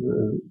written,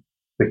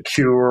 The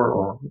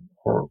Cure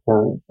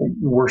or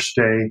Worst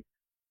Day,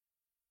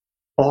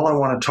 all I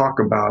want to talk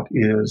about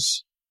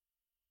is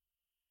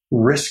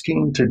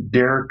risking to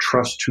dare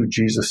trust who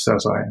Jesus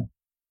says I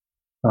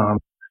am.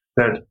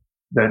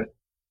 That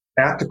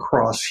at the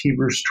cross,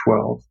 Hebrews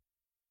 12,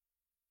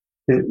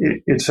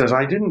 it says,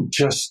 I didn't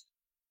just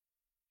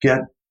get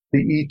the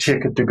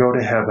e-ticket to go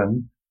to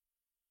heaven.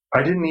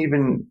 I didn't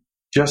even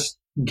just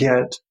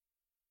get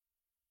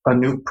a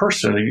new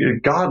person,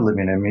 God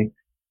living in me.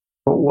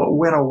 But what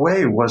went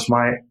away was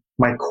my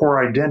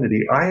core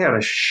identity. I had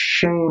a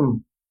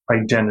shame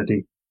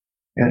identity.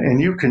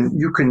 And you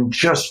can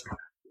just,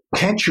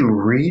 can't you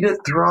read it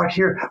throughout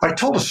here? I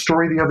told a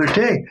story the other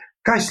day.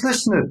 Guys,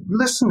 listen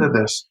to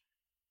this.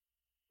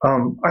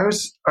 I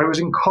was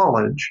in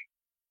college,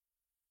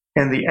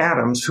 and the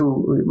Adams,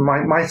 who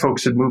my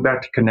folks had moved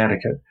back to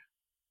Connecticut,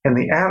 and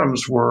the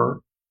Adams were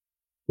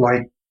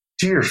like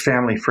dear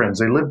family friends.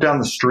 They lived down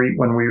the street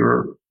when we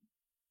were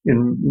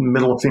in the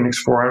middle of Phoenix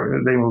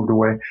before they moved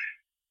away.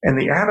 And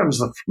the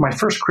Adams, my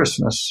first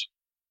Christmas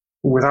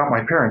without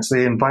my parents,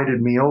 they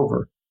invited me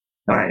over.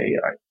 And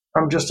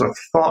I'm just a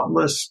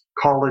thoughtless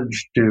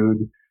college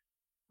dude.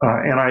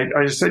 And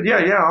I just said, yeah,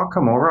 I'll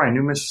come over. I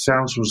knew Mrs.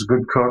 Adams was a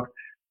good cook.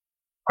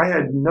 I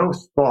had no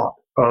thought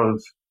of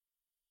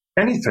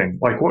anything.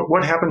 Like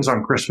what happens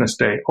on Christmas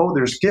Day? Oh,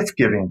 there's gift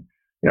giving.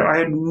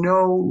 I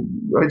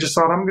just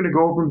thought I'm going to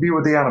go over and be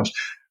with the Adams.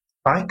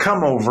 I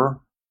come over,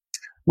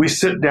 we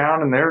sit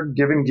down, and they're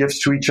giving gifts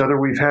to each other.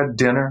 We've had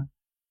dinner.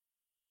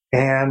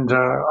 And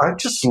I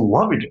just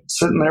loved it,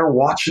 sitting there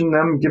watching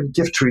them give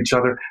gift to each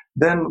other.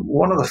 Then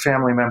one of the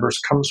family members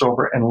comes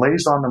over and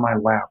lays onto my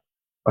lap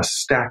a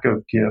stack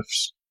of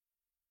gifts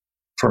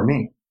for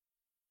me.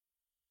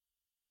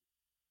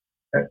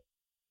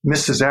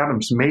 Mrs.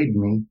 Adams made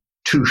me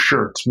 2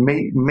 shirts,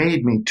 made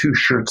me 2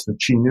 shirts that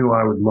she knew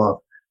I would love.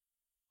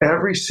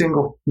 Every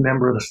single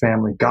member of the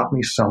family got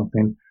me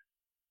something,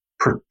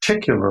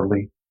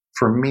 particularly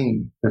for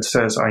me, that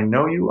says, I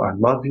know you, I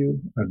love you,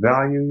 I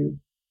value you.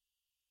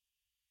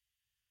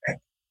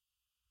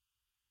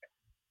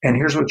 And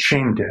here's what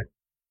shame did.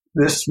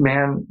 This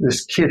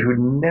kid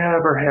who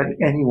never had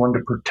anyone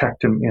to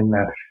protect him in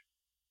that,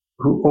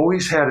 who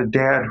always had a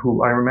dad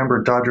who I remember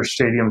at Dodger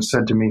Stadium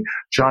said to me,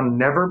 John,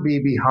 never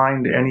be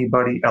behind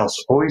anybody else.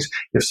 Always,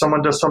 if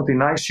someone does something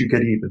nice, you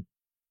get even.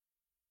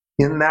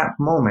 In that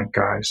moment,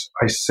 guys,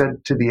 I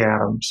said to the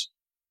Adams,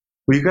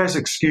 will you guys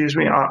excuse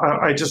me?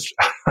 I just,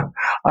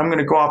 I'm going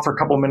to go off for a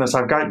couple of minutes.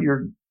 I've got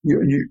your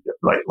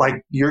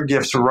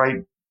gifts are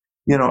right,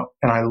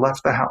 and I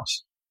left the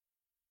house.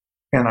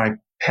 And I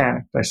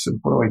panicked. I said,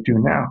 what do I do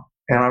now?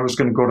 And I was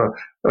going to go to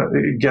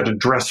get a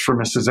dress for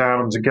Mrs.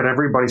 Adams and get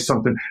everybody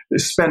something,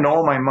 spend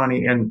all my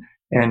money and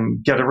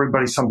get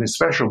everybody something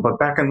special. But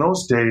back in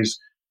those days,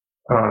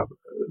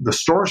 the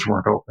stores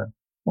weren't open,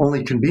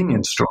 only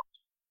convenience stores.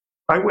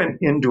 I went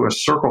into a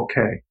Circle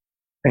K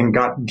and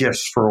got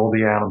gifts for all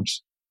the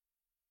Adams.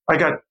 I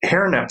got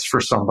hairnets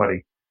for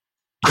somebody.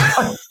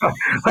 My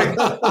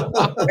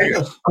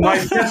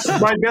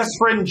best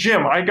friend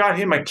Jim, I got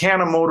him a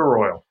can of motor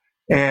oil.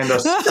 And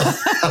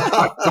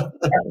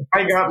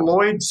I got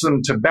Lloyd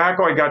some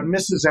tobacco. I got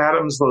Mrs.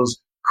 Adams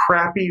those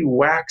crappy,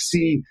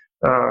 waxy,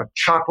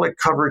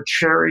 chocolate-covered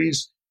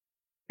cherries.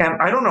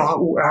 And I don't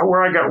know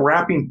where I got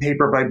wrapping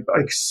paper, but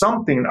like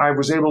something, I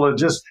was able to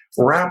just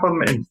wrap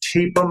them and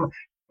tape them.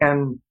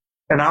 And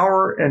an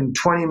hour and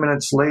 20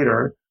 minutes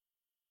later,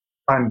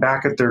 I'm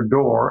back at their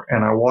door,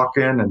 and I walk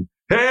in and,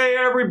 hey,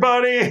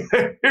 everybody,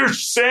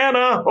 here's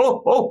Santa.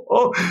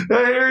 Oh,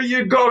 here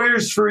you go.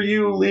 Here's for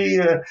you, Lee.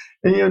 And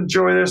you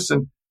enjoy this.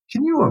 And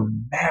can you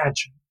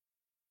imagine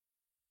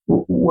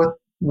what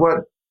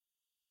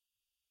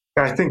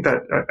I think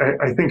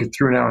it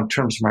through now in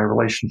terms of my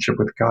relationship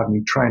with God,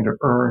 me trying to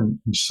earn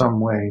in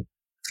some way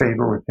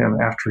favor with him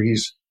after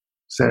he's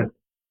said,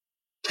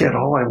 kid,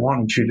 all I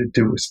wanted you to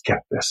do was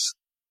get this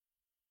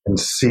and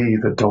see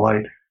the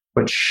delight.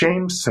 But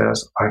shame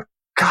says, I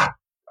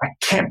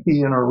can't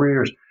be in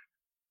arrears.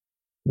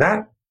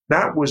 That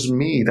was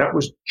me. That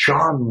was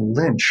John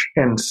Lynch,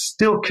 and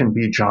still can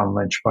be John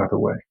Lynch, by the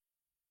way.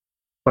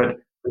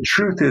 But the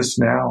truth is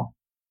now,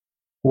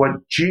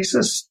 what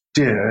Jesus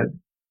did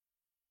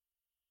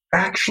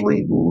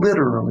actually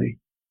literally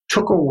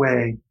took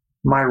away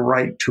my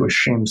right to a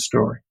shame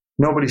story.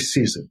 Nobody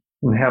sees it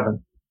in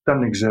heaven. It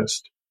doesn't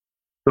exist.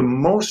 The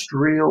most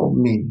real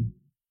me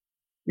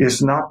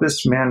is not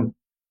this man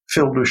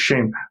filled with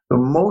shame. The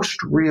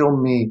most real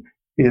me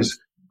is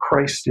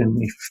Christ in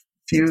me,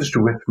 fused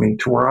with me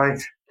to where I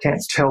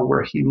can't tell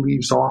where he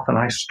leaves off and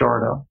I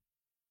start up.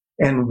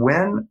 And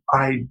when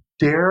I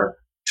dare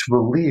to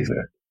believe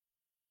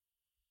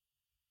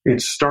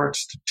it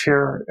starts to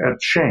tear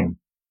at shame.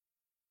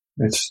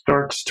 It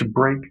starts to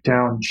break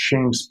down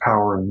shame's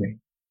power in me.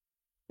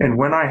 And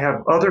when I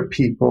have other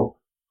people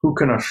who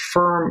can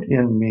affirm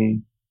in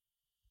me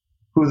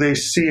who they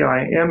see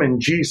I am in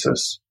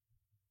Jesus,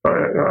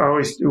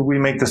 we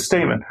make the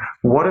statement,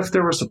 what if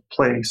there was a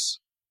place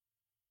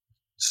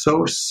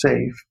so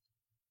safe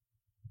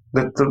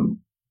that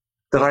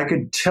I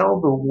could tell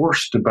the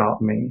worst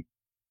about me,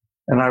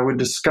 and I would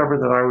discover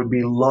that I would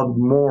be loved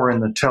more in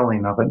the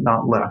telling of it,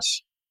 not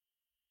less.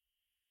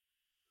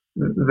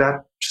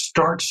 That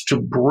starts to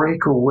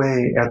break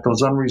away at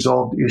those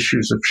unresolved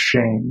issues of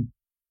shame.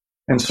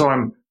 And so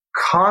I'm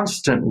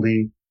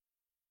constantly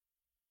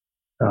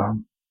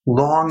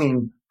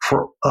longing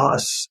for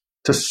us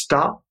to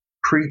stop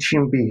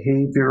preaching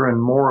behavior and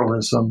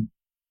moralism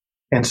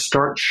and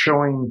start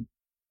showing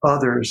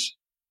others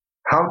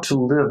how to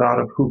live out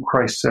of who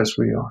Christ says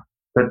we are.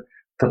 That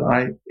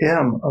I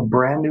am a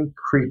brand new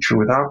creature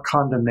without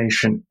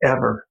condemnation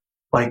ever,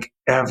 like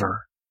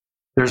ever.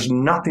 There's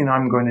nothing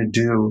I'm going to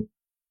do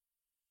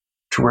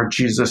to where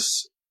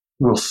Jesus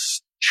will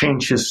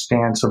change his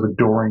stance of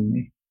adoring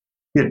me.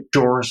 He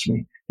adores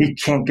me. He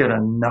can't get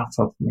enough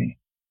of me.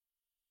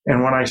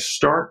 And when I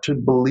start to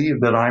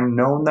believe that I'm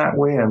known that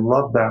way and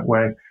loved that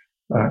way,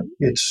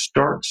 it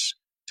starts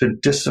to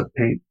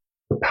dissipate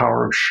the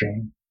power of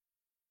shame.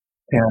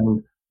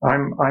 And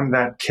I'm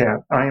that cat.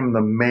 I am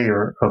the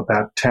mayor of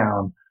that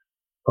town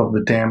of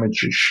the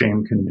damage that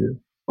shame can do.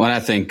 Well, I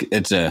think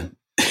it's a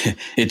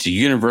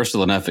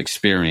universal enough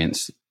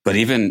experience. But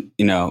even,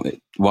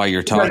 while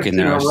you're talking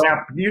there,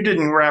 you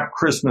didn't wrap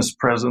Christmas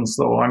presents,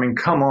 though. I mean,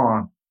 come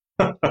on.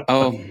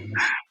 Oh,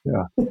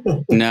 yeah.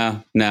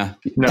 No,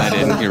 I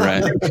didn't. You're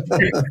right.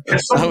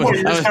 At some point,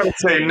 you just have to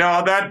say,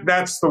 no,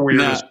 that's the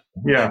weirdest.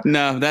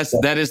 No,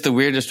 that is the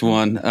weirdest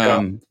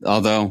one.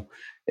 Although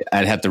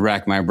I'd have to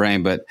rack my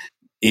brain, but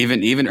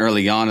even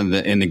early on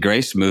in the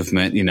grace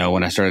movement,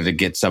 when I started to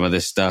get some of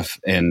this stuff,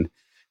 and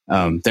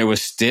there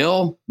was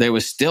still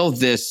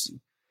this.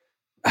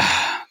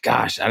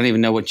 Gosh, I don't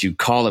even know what you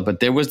call it, but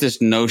there was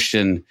this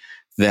notion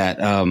that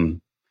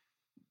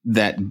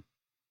that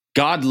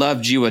God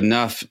loved you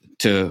enough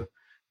to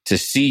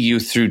see you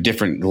through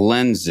different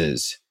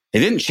lenses. It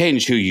didn't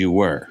change who you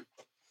were,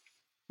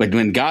 but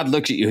when God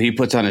looks at you, he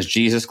puts on his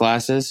Jesus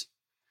glasses,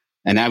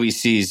 and now he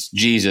sees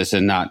Jesus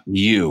and not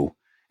you.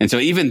 And so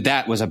even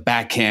that was a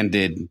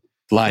backhanded,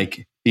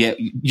 like, yeah,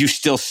 you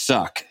still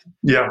suck.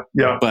 Yeah.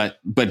 But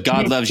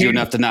God loves you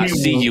enough to not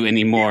see you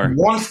anymore. He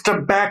wants to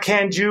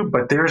backhand you,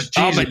 but there's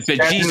Jesus.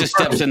 But Jesus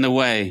steps in the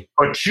way.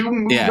 But you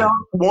move out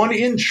 1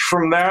 inch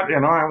from that,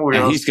 and I will.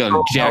 And he's going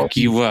to jack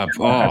you up.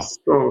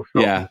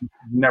 Yeah.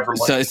 Never.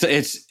 So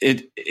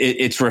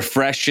it's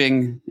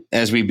refreshing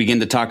as we begin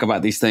to talk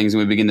about these things, and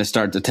we begin to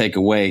start to take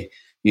away,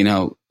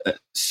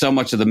 so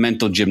much of the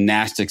mental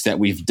gymnastics that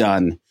we've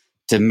done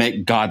to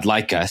make God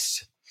like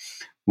us.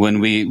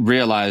 When we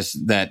realize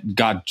that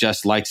God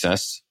just likes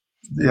us.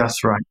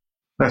 That's right.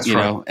 That's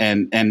right.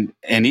 And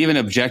even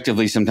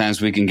objectively,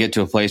 sometimes we can get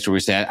to a place where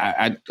we say,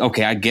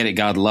 I get it.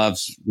 God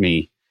loves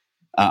me.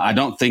 I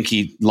don't think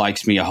he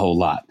likes me a whole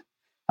lot.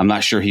 I'm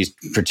not sure he's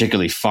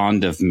particularly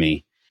fond of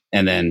me.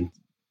 And then,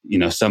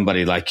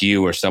 somebody like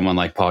you or someone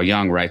like Paul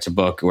Young writes a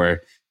book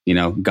where,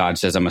 God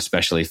says, I'm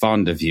especially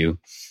fond of you.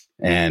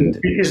 And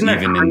isn't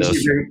that even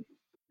crazy?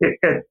 In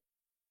those,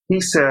 he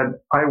said,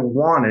 I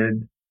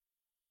wanted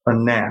a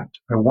Nat.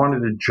 I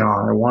wanted a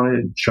John. I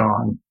wanted a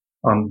John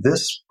on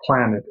this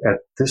planet at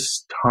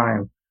this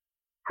time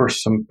for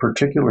some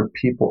particular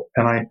people.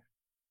 And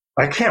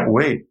I can't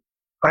wait.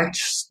 I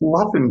just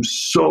love him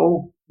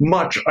so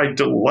much. I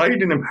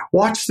delight in him.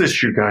 Watch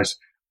this, you guys.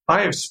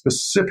 I have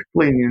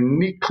specifically and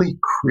uniquely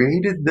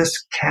created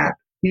this cat.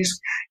 He's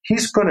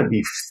going to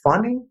be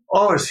funny.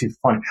 Oh, is he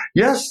funny?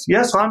 Yes,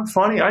 I'm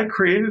funny. I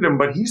created him,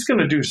 but he's going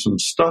to do some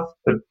stuff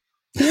that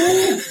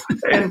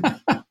and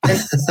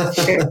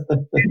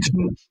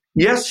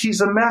yes,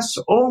 he's a mess.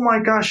 Oh my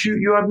gosh,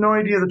 you have no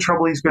idea the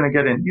trouble he's going to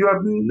get in. You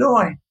have no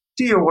idea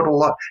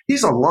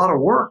he's a lot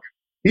of work.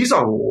 He's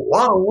a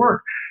lot of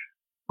work.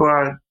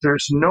 But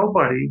there's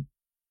nobody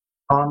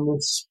on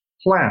this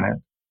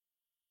planet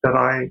that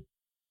I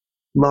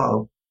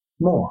love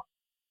more.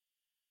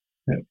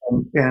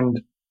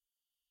 And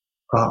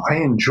I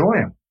enjoy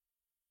him.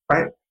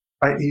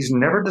 He's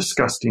never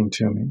disgusting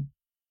to me.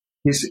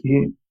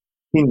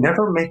 He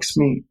never makes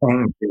me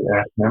angry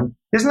at him.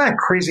 Isn't that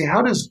crazy?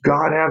 How does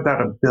God have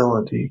that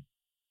ability?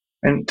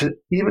 And to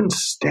even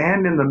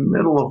stand in the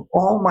middle of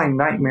all my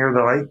nightmare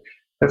that I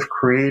have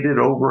created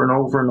over and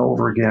over and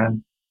over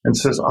again and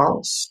says,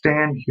 I'll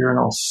stand here and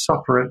I'll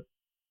suffer it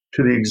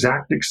to the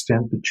exact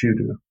extent that you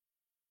do.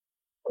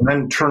 And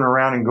then turn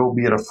around and go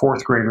be at a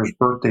fourth grader's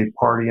birthday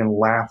party and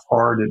laugh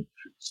hard at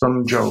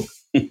some joke.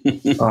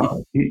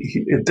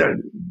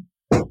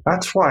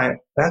 That's why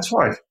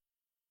I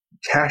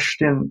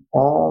cashed in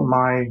all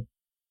my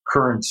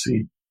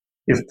currency.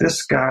 If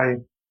this guy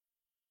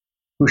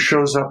who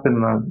shows up in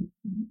the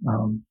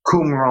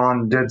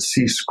Qumran Dead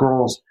Sea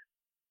Scrolls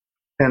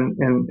and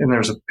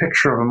there's a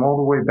picture of him all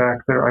the way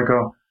back there, I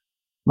go,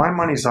 my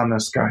money's on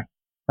this guy.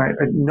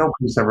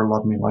 Nobody's ever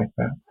loved me like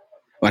that.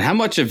 Well, how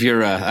much of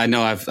your I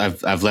know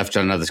I've left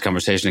John out of this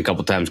conversation a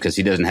couple times because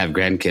he doesn't have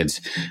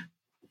grandkids,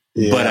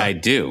 but I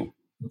do,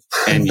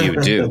 and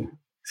you do.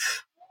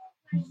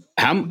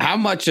 How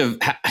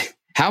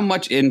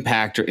much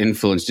impact or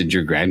influence did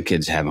your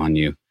grandkids have on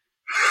you?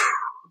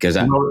 Because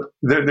I've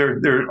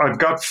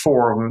got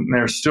 4 of them.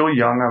 They're still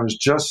young. I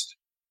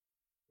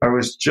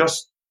was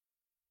just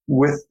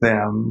with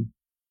them,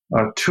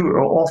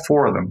 all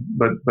 4 of them,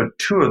 but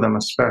 2 of them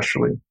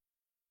especially.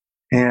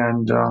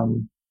 And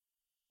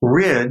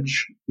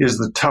Ridge is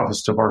the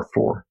toughest of our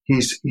 4.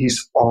 He's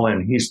all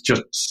in. He's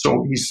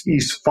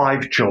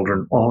 5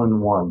 children all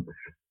in one.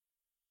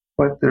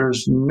 But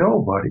there's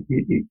nobody.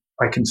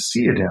 I can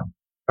see it in him.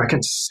 I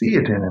can see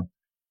it in him.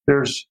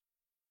 There's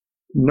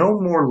no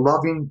more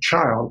loving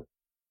child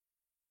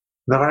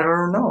that I've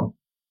ever known.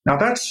 Now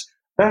that's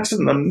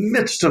in the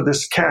midst of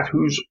this cat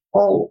who's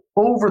all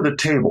over the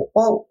table,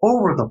 all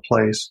over the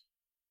place.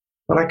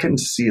 But I can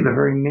see the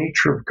very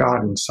nature of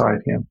God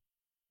inside him.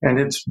 And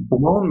it's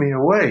blown me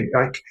away.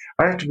 I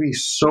have to be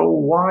so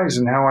wise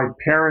in how I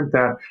parent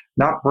that,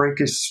 not break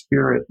his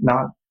spirit,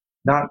 not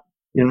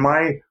in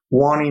my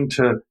wanting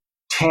to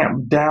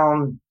tamp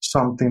down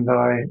something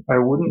that I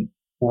wouldn't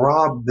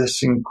rob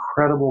this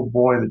incredible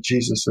boy that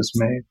Jesus has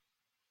made.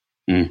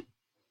 Mm.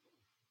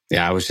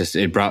 Yeah, I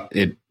brought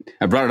it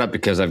up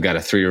because I've got a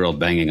 3-year-old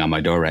banging on my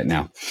door right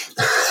now.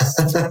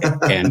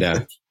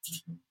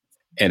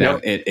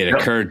 It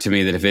occurred to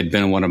me that if it had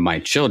been one of my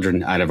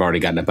children, I'd have already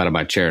gotten up out of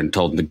my chair and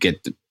told him to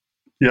get.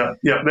 And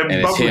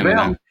it's him,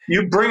 and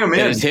you bring him in.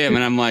 It's him,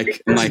 and I'm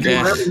like,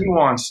 whatever he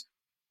wants.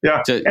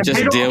 Yeah,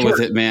 just deal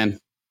with it, man.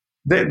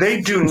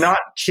 They do not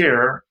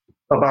care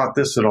about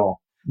this at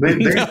all. They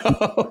do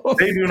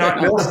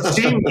not. They'll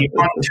see me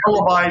on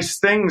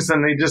televised things,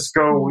 and they just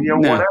go,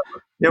 whatever.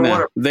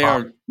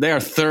 Whatever. They are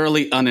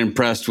thoroughly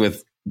unimpressed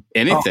with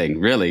anything,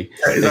 really,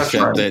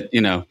 except that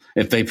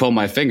if they pull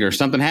my finger,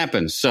 something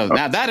happens. So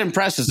now that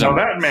impresses them.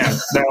 Now that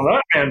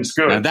man's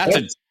good.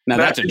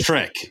 That's a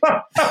trick.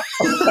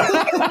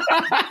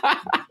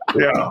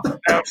 Yeah,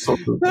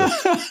 absolutely.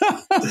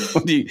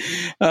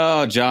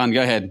 John,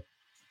 go ahead.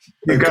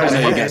 You guys,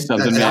 you got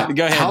something.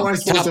 Go ahead. How am I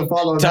supposed to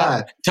follow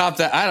that? Top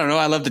that. I don't know.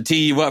 I love to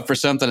tee you up for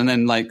something, and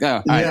then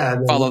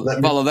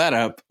follow that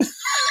up.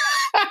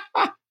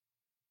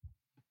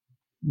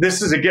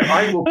 This is again.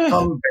 I will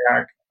come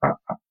back.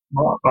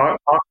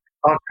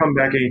 I'll come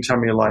back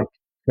anytime you like,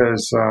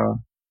 because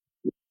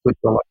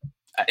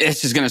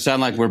it's just going to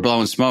sound like we're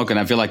blowing smoke, and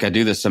I feel like I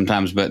do this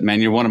sometimes. But man,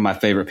 you're one of my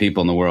favorite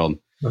people in the world.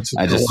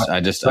 I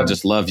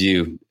just love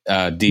you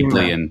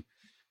deeply, and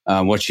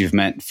what you've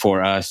meant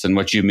for us and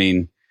what you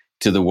mean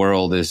to the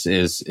world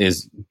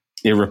is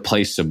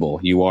irreplaceable.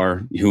 You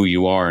are who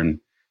you are, and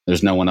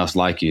there's no one else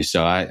like you.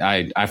 So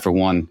I for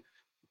one,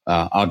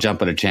 I'll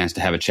jump at a chance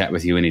to have a chat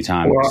with you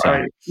anytime.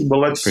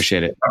 Let's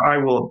appreciate it. I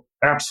will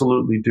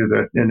absolutely do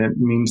that, and it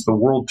means the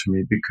world to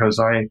me, because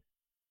I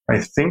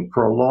think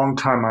for a long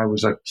time I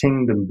was a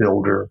kingdom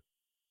builder,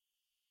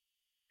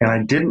 and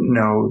I didn't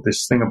know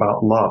this thing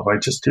about love. I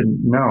just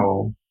didn't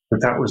know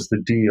that was the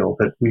deal,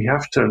 that we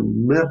have to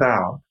live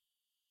out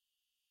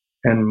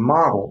and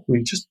model.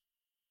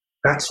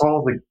 That's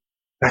all it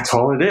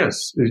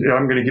is.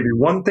 I'm going to give you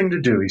one thing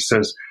to do. He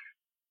says,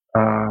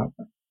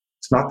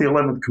 it's not the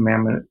 11th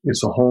commandment.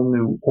 It's a whole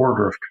new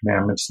order of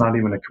commandments. It's not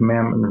even a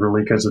commandment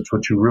really, because it's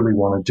what you really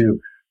want to do.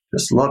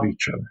 Just love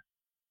each other.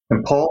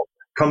 And Paul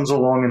comes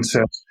along and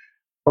says,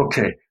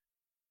 okay,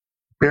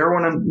 bear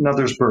one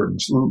another's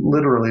burdens,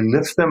 literally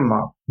lift them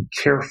up and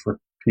care for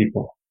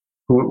people.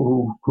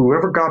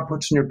 Whoever God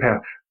puts in your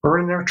path,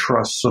 earn their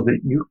trust so that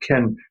you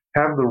can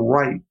have the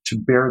right to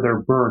bear their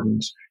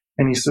burdens.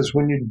 And he says,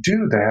 when you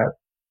do that,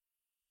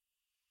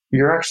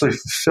 you're actually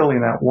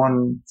fulfilling that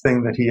one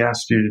thing that he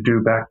asked you to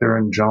do back there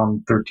in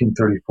John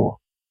 13:34.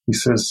 He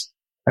says,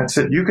 that's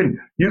it. You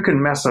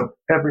can mess up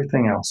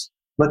everything else.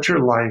 Let your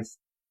life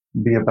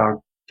be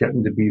about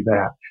getting to be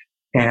that.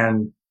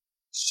 And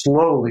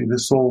slowly,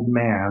 this old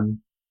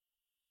man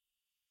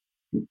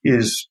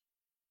is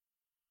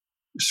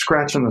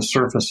scratching the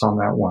surface on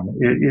that one.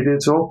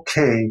 It's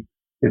okay.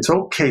 It's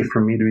okay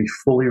for me to be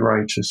fully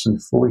righteous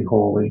and fully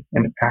holy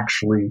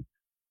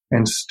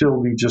and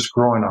still be just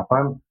growing up.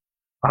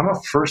 I'm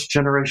a first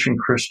generation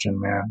Christian,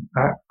 man.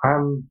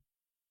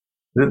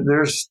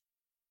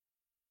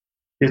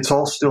 It's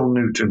all still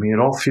new to me. It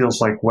all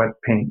feels like wet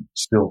paint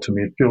still to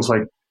me. It feels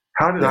like,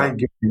 how did I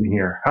get in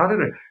here? How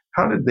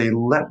did they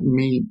let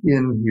me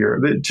in here?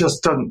 It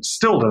just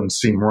still doesn't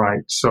seem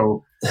right.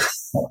 So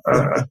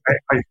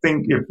I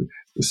think if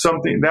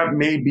something that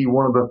may be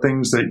one of the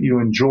things that you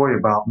enjoy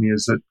about me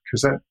is that,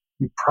 because that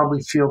you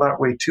probably feel that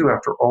way too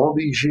after all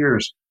these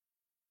years.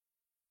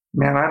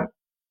 Man,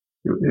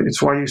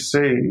 it's why you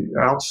say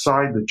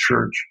outside the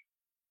church,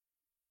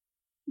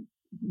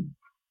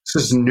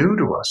 this is new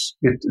to us.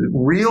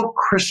 Real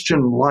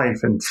Christian life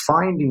and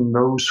finding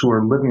those who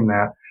are living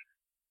that,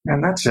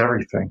 man, that's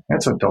everything.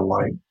 That's a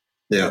delight.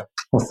 Yeah.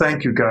 Well,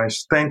 thank you,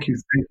 guys. Thank you.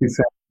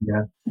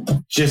 Yeah.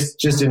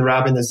 Just in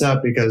wrapping this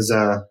up, because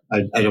I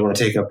don't want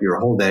to take up your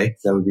whole day.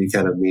 That would be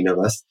kind of mean of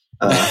us.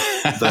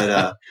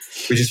 But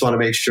we just want to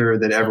make sure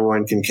that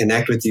everyone can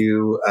connect with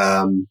you.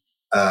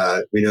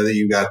 We know that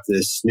you got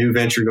this new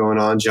venture going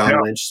on,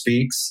 John Lynch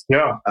Speaks,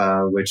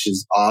 which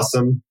is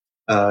awesome.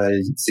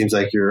 It seems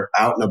like you're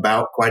out and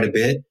about quite a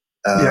bit,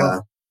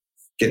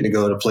 getting to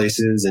go to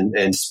places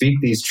and speak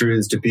these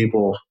truths to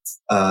people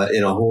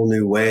in a whole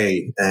new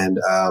way. And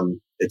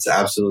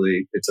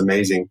it's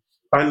amazing.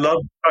 I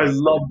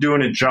love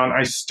doing it, John.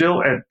 I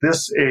still, at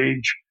this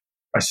age,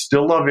 I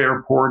still love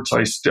airports.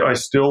 I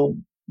still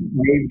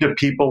wave to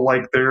people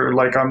like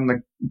I'm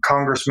the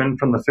congressman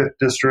from the 5th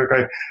district.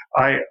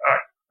 I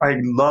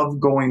love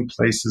going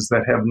places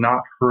that have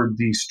not heard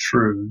these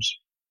truths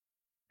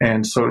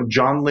And so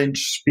John Lynch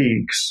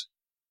Speaks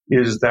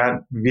is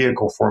that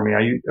vehicle for me.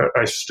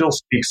 I still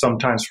speak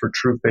sometimes for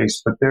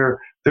Truth-Based, but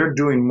they're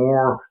doing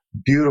more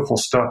beautiful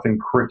stuff in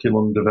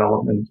curriculum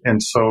development.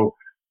 And so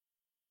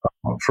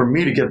for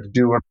me to get to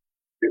do it,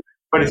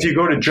 but if you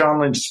go to John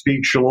Lynch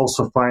Speaks, you'll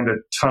also find a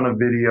ton of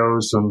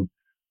videos and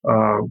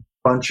a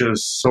bunch of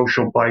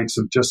social bites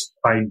of just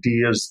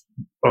ideas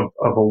of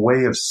a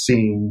way of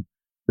seeing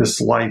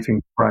this life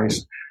in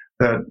Christ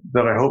that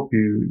I hope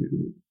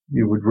you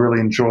would really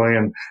enjoy.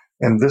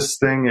 And this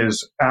thing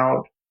is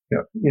out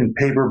in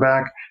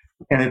paperback,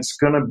 and it's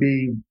going to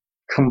be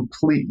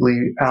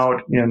completely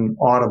out in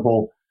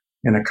Audible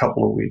in a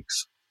couple of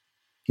weeks.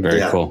 Very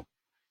cool.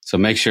 So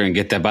make sure and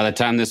get that. By the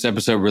time this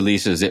episode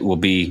releases, it will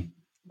be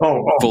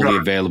fully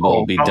available.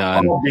 It'll be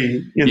done.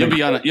 You'll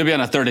be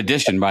on a third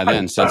edition by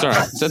then, so it's all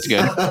right. So that's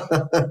good.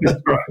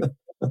 That's right.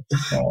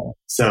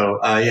 So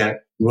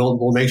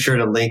we'll make sure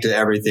to link to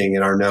everything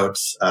in our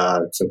notes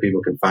so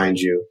people can find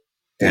you.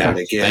 And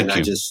again,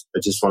 I just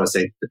want to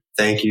say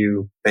thank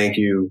you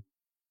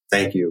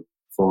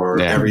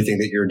for everything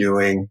that you're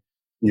doing.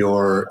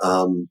 Your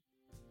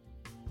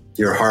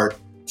heart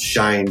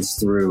shines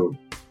through,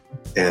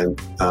 and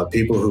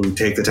people who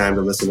take the time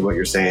to listen to what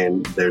you're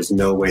saying, there's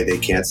no way they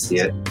can't see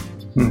it.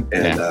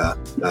 And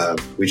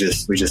we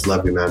just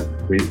love you, man.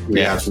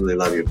 We absolutely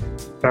love you.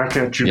 Back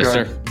at you guys.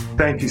 Sir.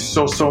 Thank you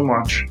so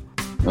much.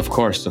 Of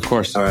course.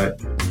 All right.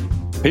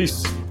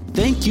 Peace.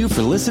 Thank you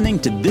for listening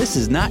to This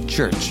Is Not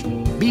Church.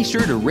 Be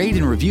sure to rate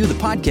and review the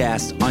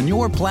podcast on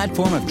your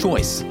platform of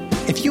choice.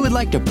 If you would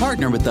like to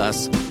partner with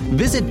us,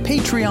 visit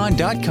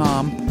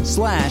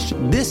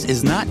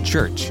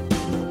patreon.com/thisisnotchurch,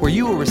 where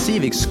you will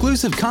receive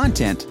exclusive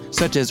content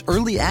such as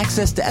early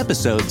access to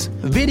episodes,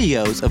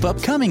 videos of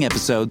upcoming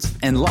episodes,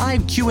 and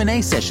live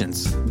Q&A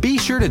sessions. Be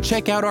sure to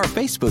check out our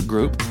Facebook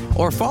group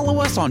or follow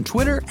us on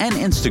Twitter and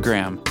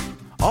Instagram.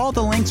 All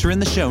the links are in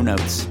the show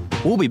notes.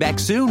 We'll be back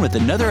soon with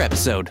another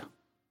episode.